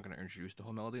 but I'm not gonna introduce the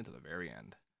whole melody until the very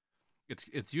end.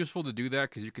 It's useful to do that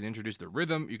because you can introduce the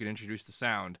rhythm, you can introduce the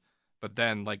sound, but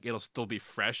then like it'll still be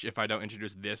fresh if I don't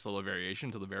introduce this little variation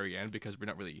until the very end, because we're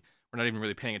not even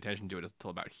really paying attention to it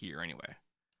until about here anyway.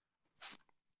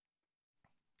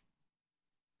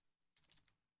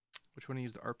 Which one do you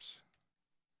use the ARPs?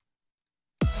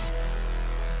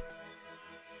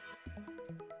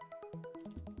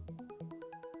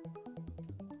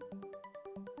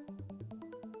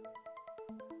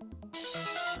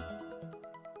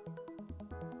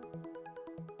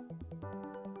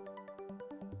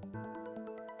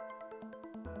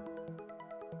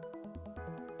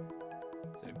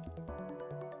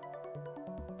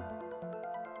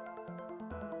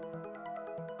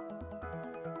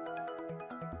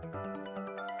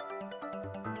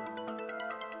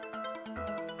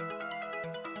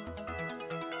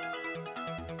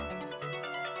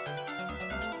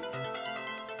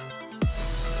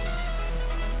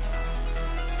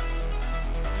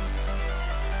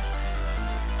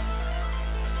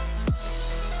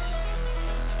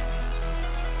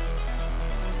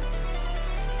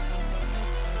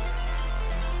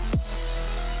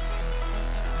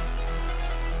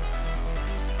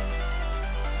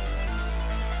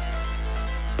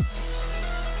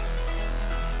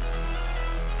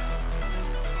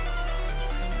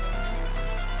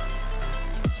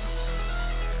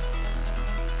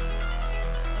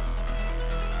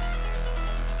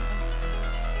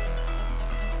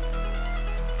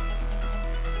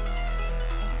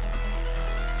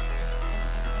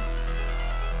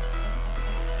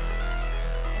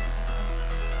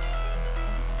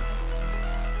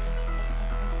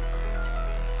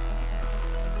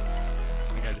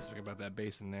 That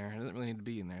bass in there. It doesn't really need to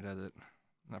be in there, does it?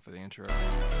 Not for the intro.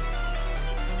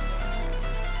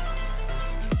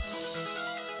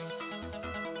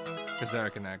 Because I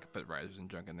can put risers and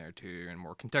junk in there too, and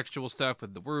more contextual stuff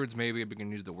with the words. Maybe we can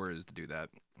use the words to do that,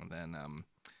 and then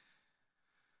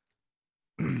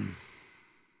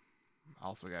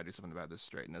also gotta do something about this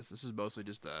straightness. This is mostly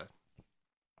just a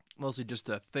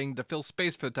thing to fill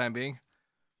space for the time being.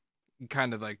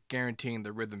 Kind of like guaranteeing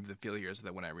the rhythm to feel here so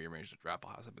that when I rearrange the drop,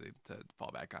 I'll have something to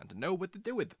fall back on to know what to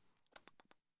do with.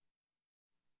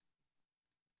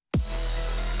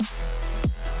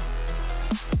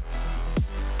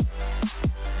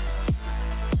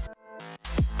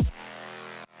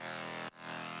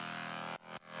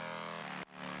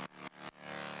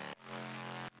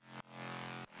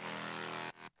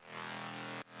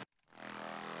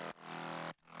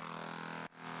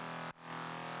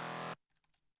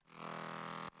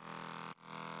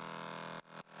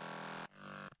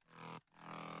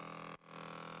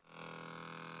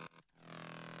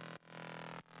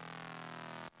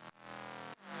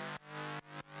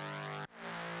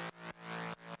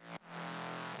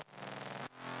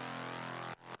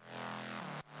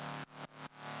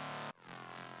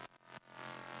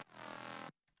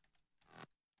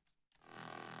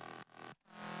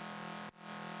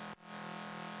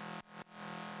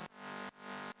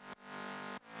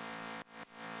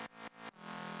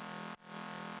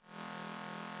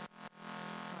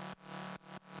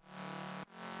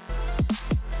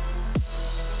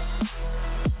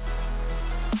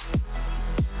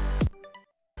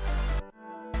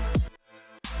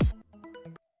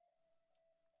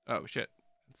 Oh shit,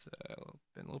 it's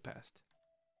been a little past.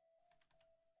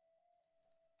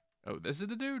 Oh, this is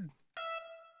the dude?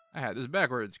 I had this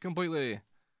backwards completely.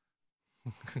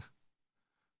 That's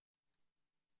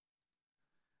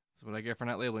what I get for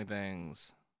not labeling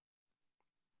things.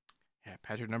 Yeah,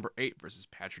 patcher number 8 versus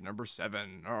patcher number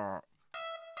 7. Oh.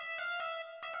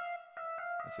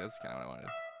 See, that's kind of what I wanted.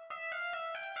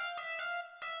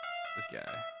 This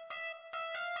guy.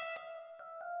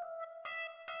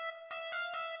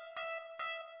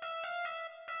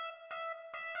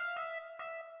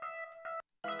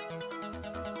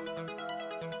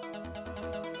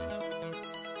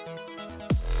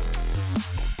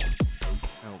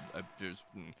 There's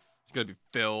gonna be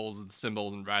fills and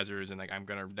cymbals and risers, and like I'm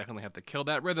gonna definitely have to kill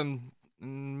that rhythm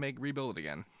and rebuild it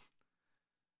again.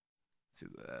 See,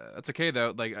 that's okay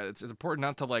though. Like it's important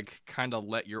not to like kind of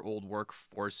let your old work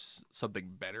force something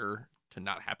better to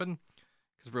not happen,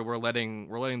 because we're letting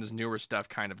this newer stuff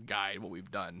kind of guide what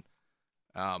we've done,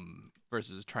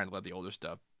 versus trying to let the older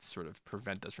stuff sort of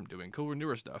prevent us from doing cooler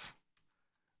newer stuff,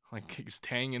 like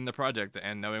staying in the project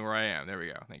and knowing where I am. There we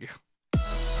go. Thank you.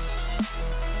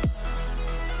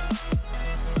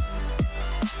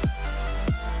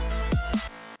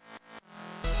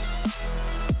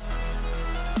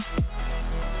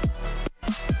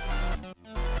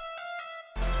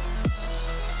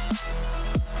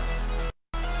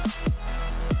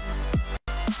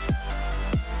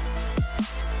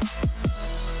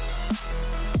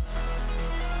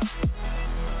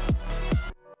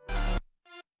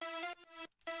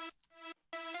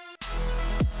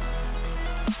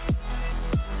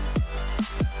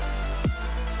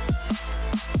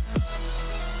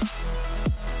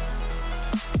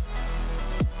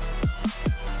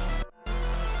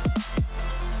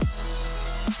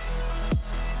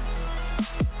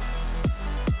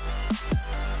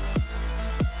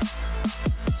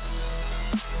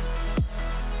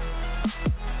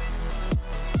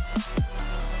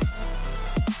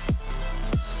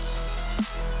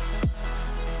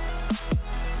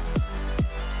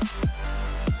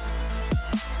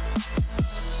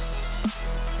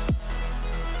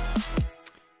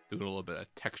 Doing a little bit of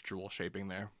textural shaping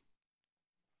there.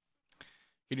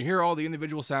 Can you hear all the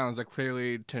individual sounds that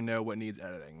clearly to know what needs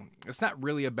editing? It's not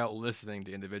really about listening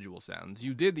to individual sounds.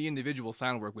 You did the individual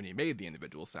sound work when you made the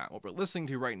individual sound. What we're listening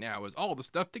to right now is all the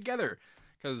stuff together,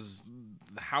 because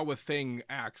how a thing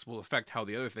acts will affect how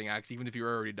the other thing acts, even if you're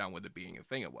already done with it being a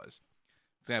thing it was.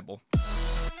 Example,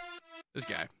 this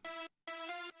guy.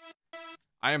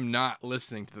 I am not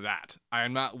listening to that. I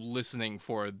am not listening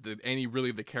for any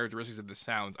really of the characteristics of the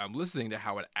sounds. I'm listening to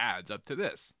how it adds up to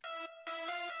this.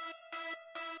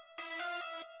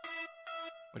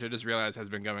 Which I just realized has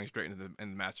been going straight into the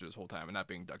master this whole time and not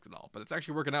being ducked at all. But it's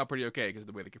actually working out pretty okay because of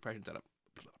the way the compression's set up.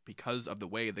 Because of the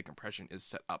way the compression is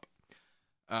set up.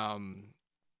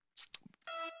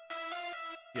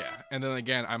 Yeah, and then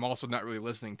again, I'm also not really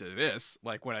listening to this.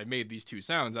 Like, when I made these two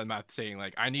sounds, I'm not saying,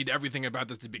 like, I need everything about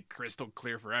this to be crystal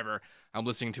clear forever. I'm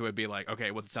listening to it be like,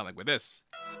 okay, what's it sound like with this?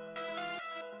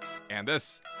 And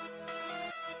this.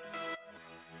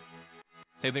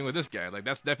 Same thing with this guy. Like,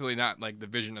 that's definitely not, like, the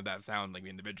vision of that sound, like,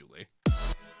 individually. You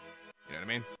know what I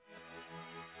mean?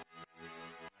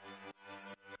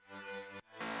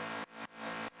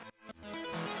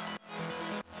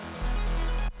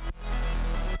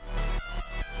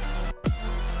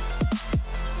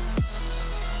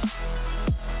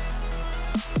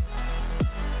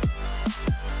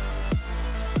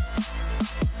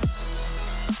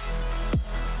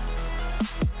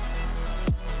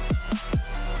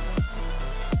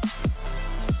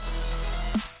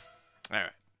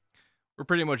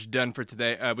 Pretty much done for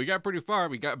today. We got pretty far.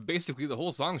 We got basically the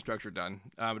whole song structure done.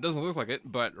 It doesn't look like it,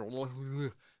 but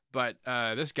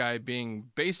this guy being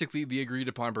basically the agreed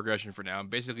upon progression for now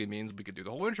basically means we could do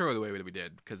the whole intro the way that we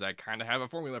did, because I kind of have a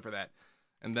formula for that.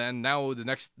 And then now the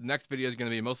next video is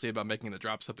going to be mostly about making the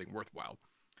drop something worthwhile.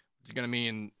 It's going to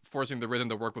mean forcing the rhythm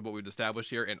to work with what we've established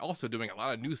here, and also doing a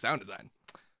lot of new sound design.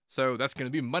 So that's going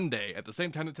to be Monday at the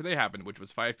same time that today happened, which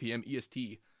was 5 p.m.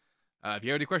 EST. If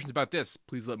you have any questions about this,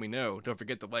 please let me know. Don't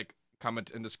forget to like, comment,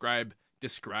 and describe.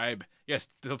 Yes,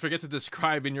 don't forget to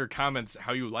describe in your comments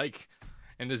how you like.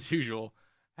 And as usual,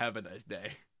 have a nice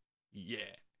day.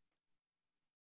 Yeah.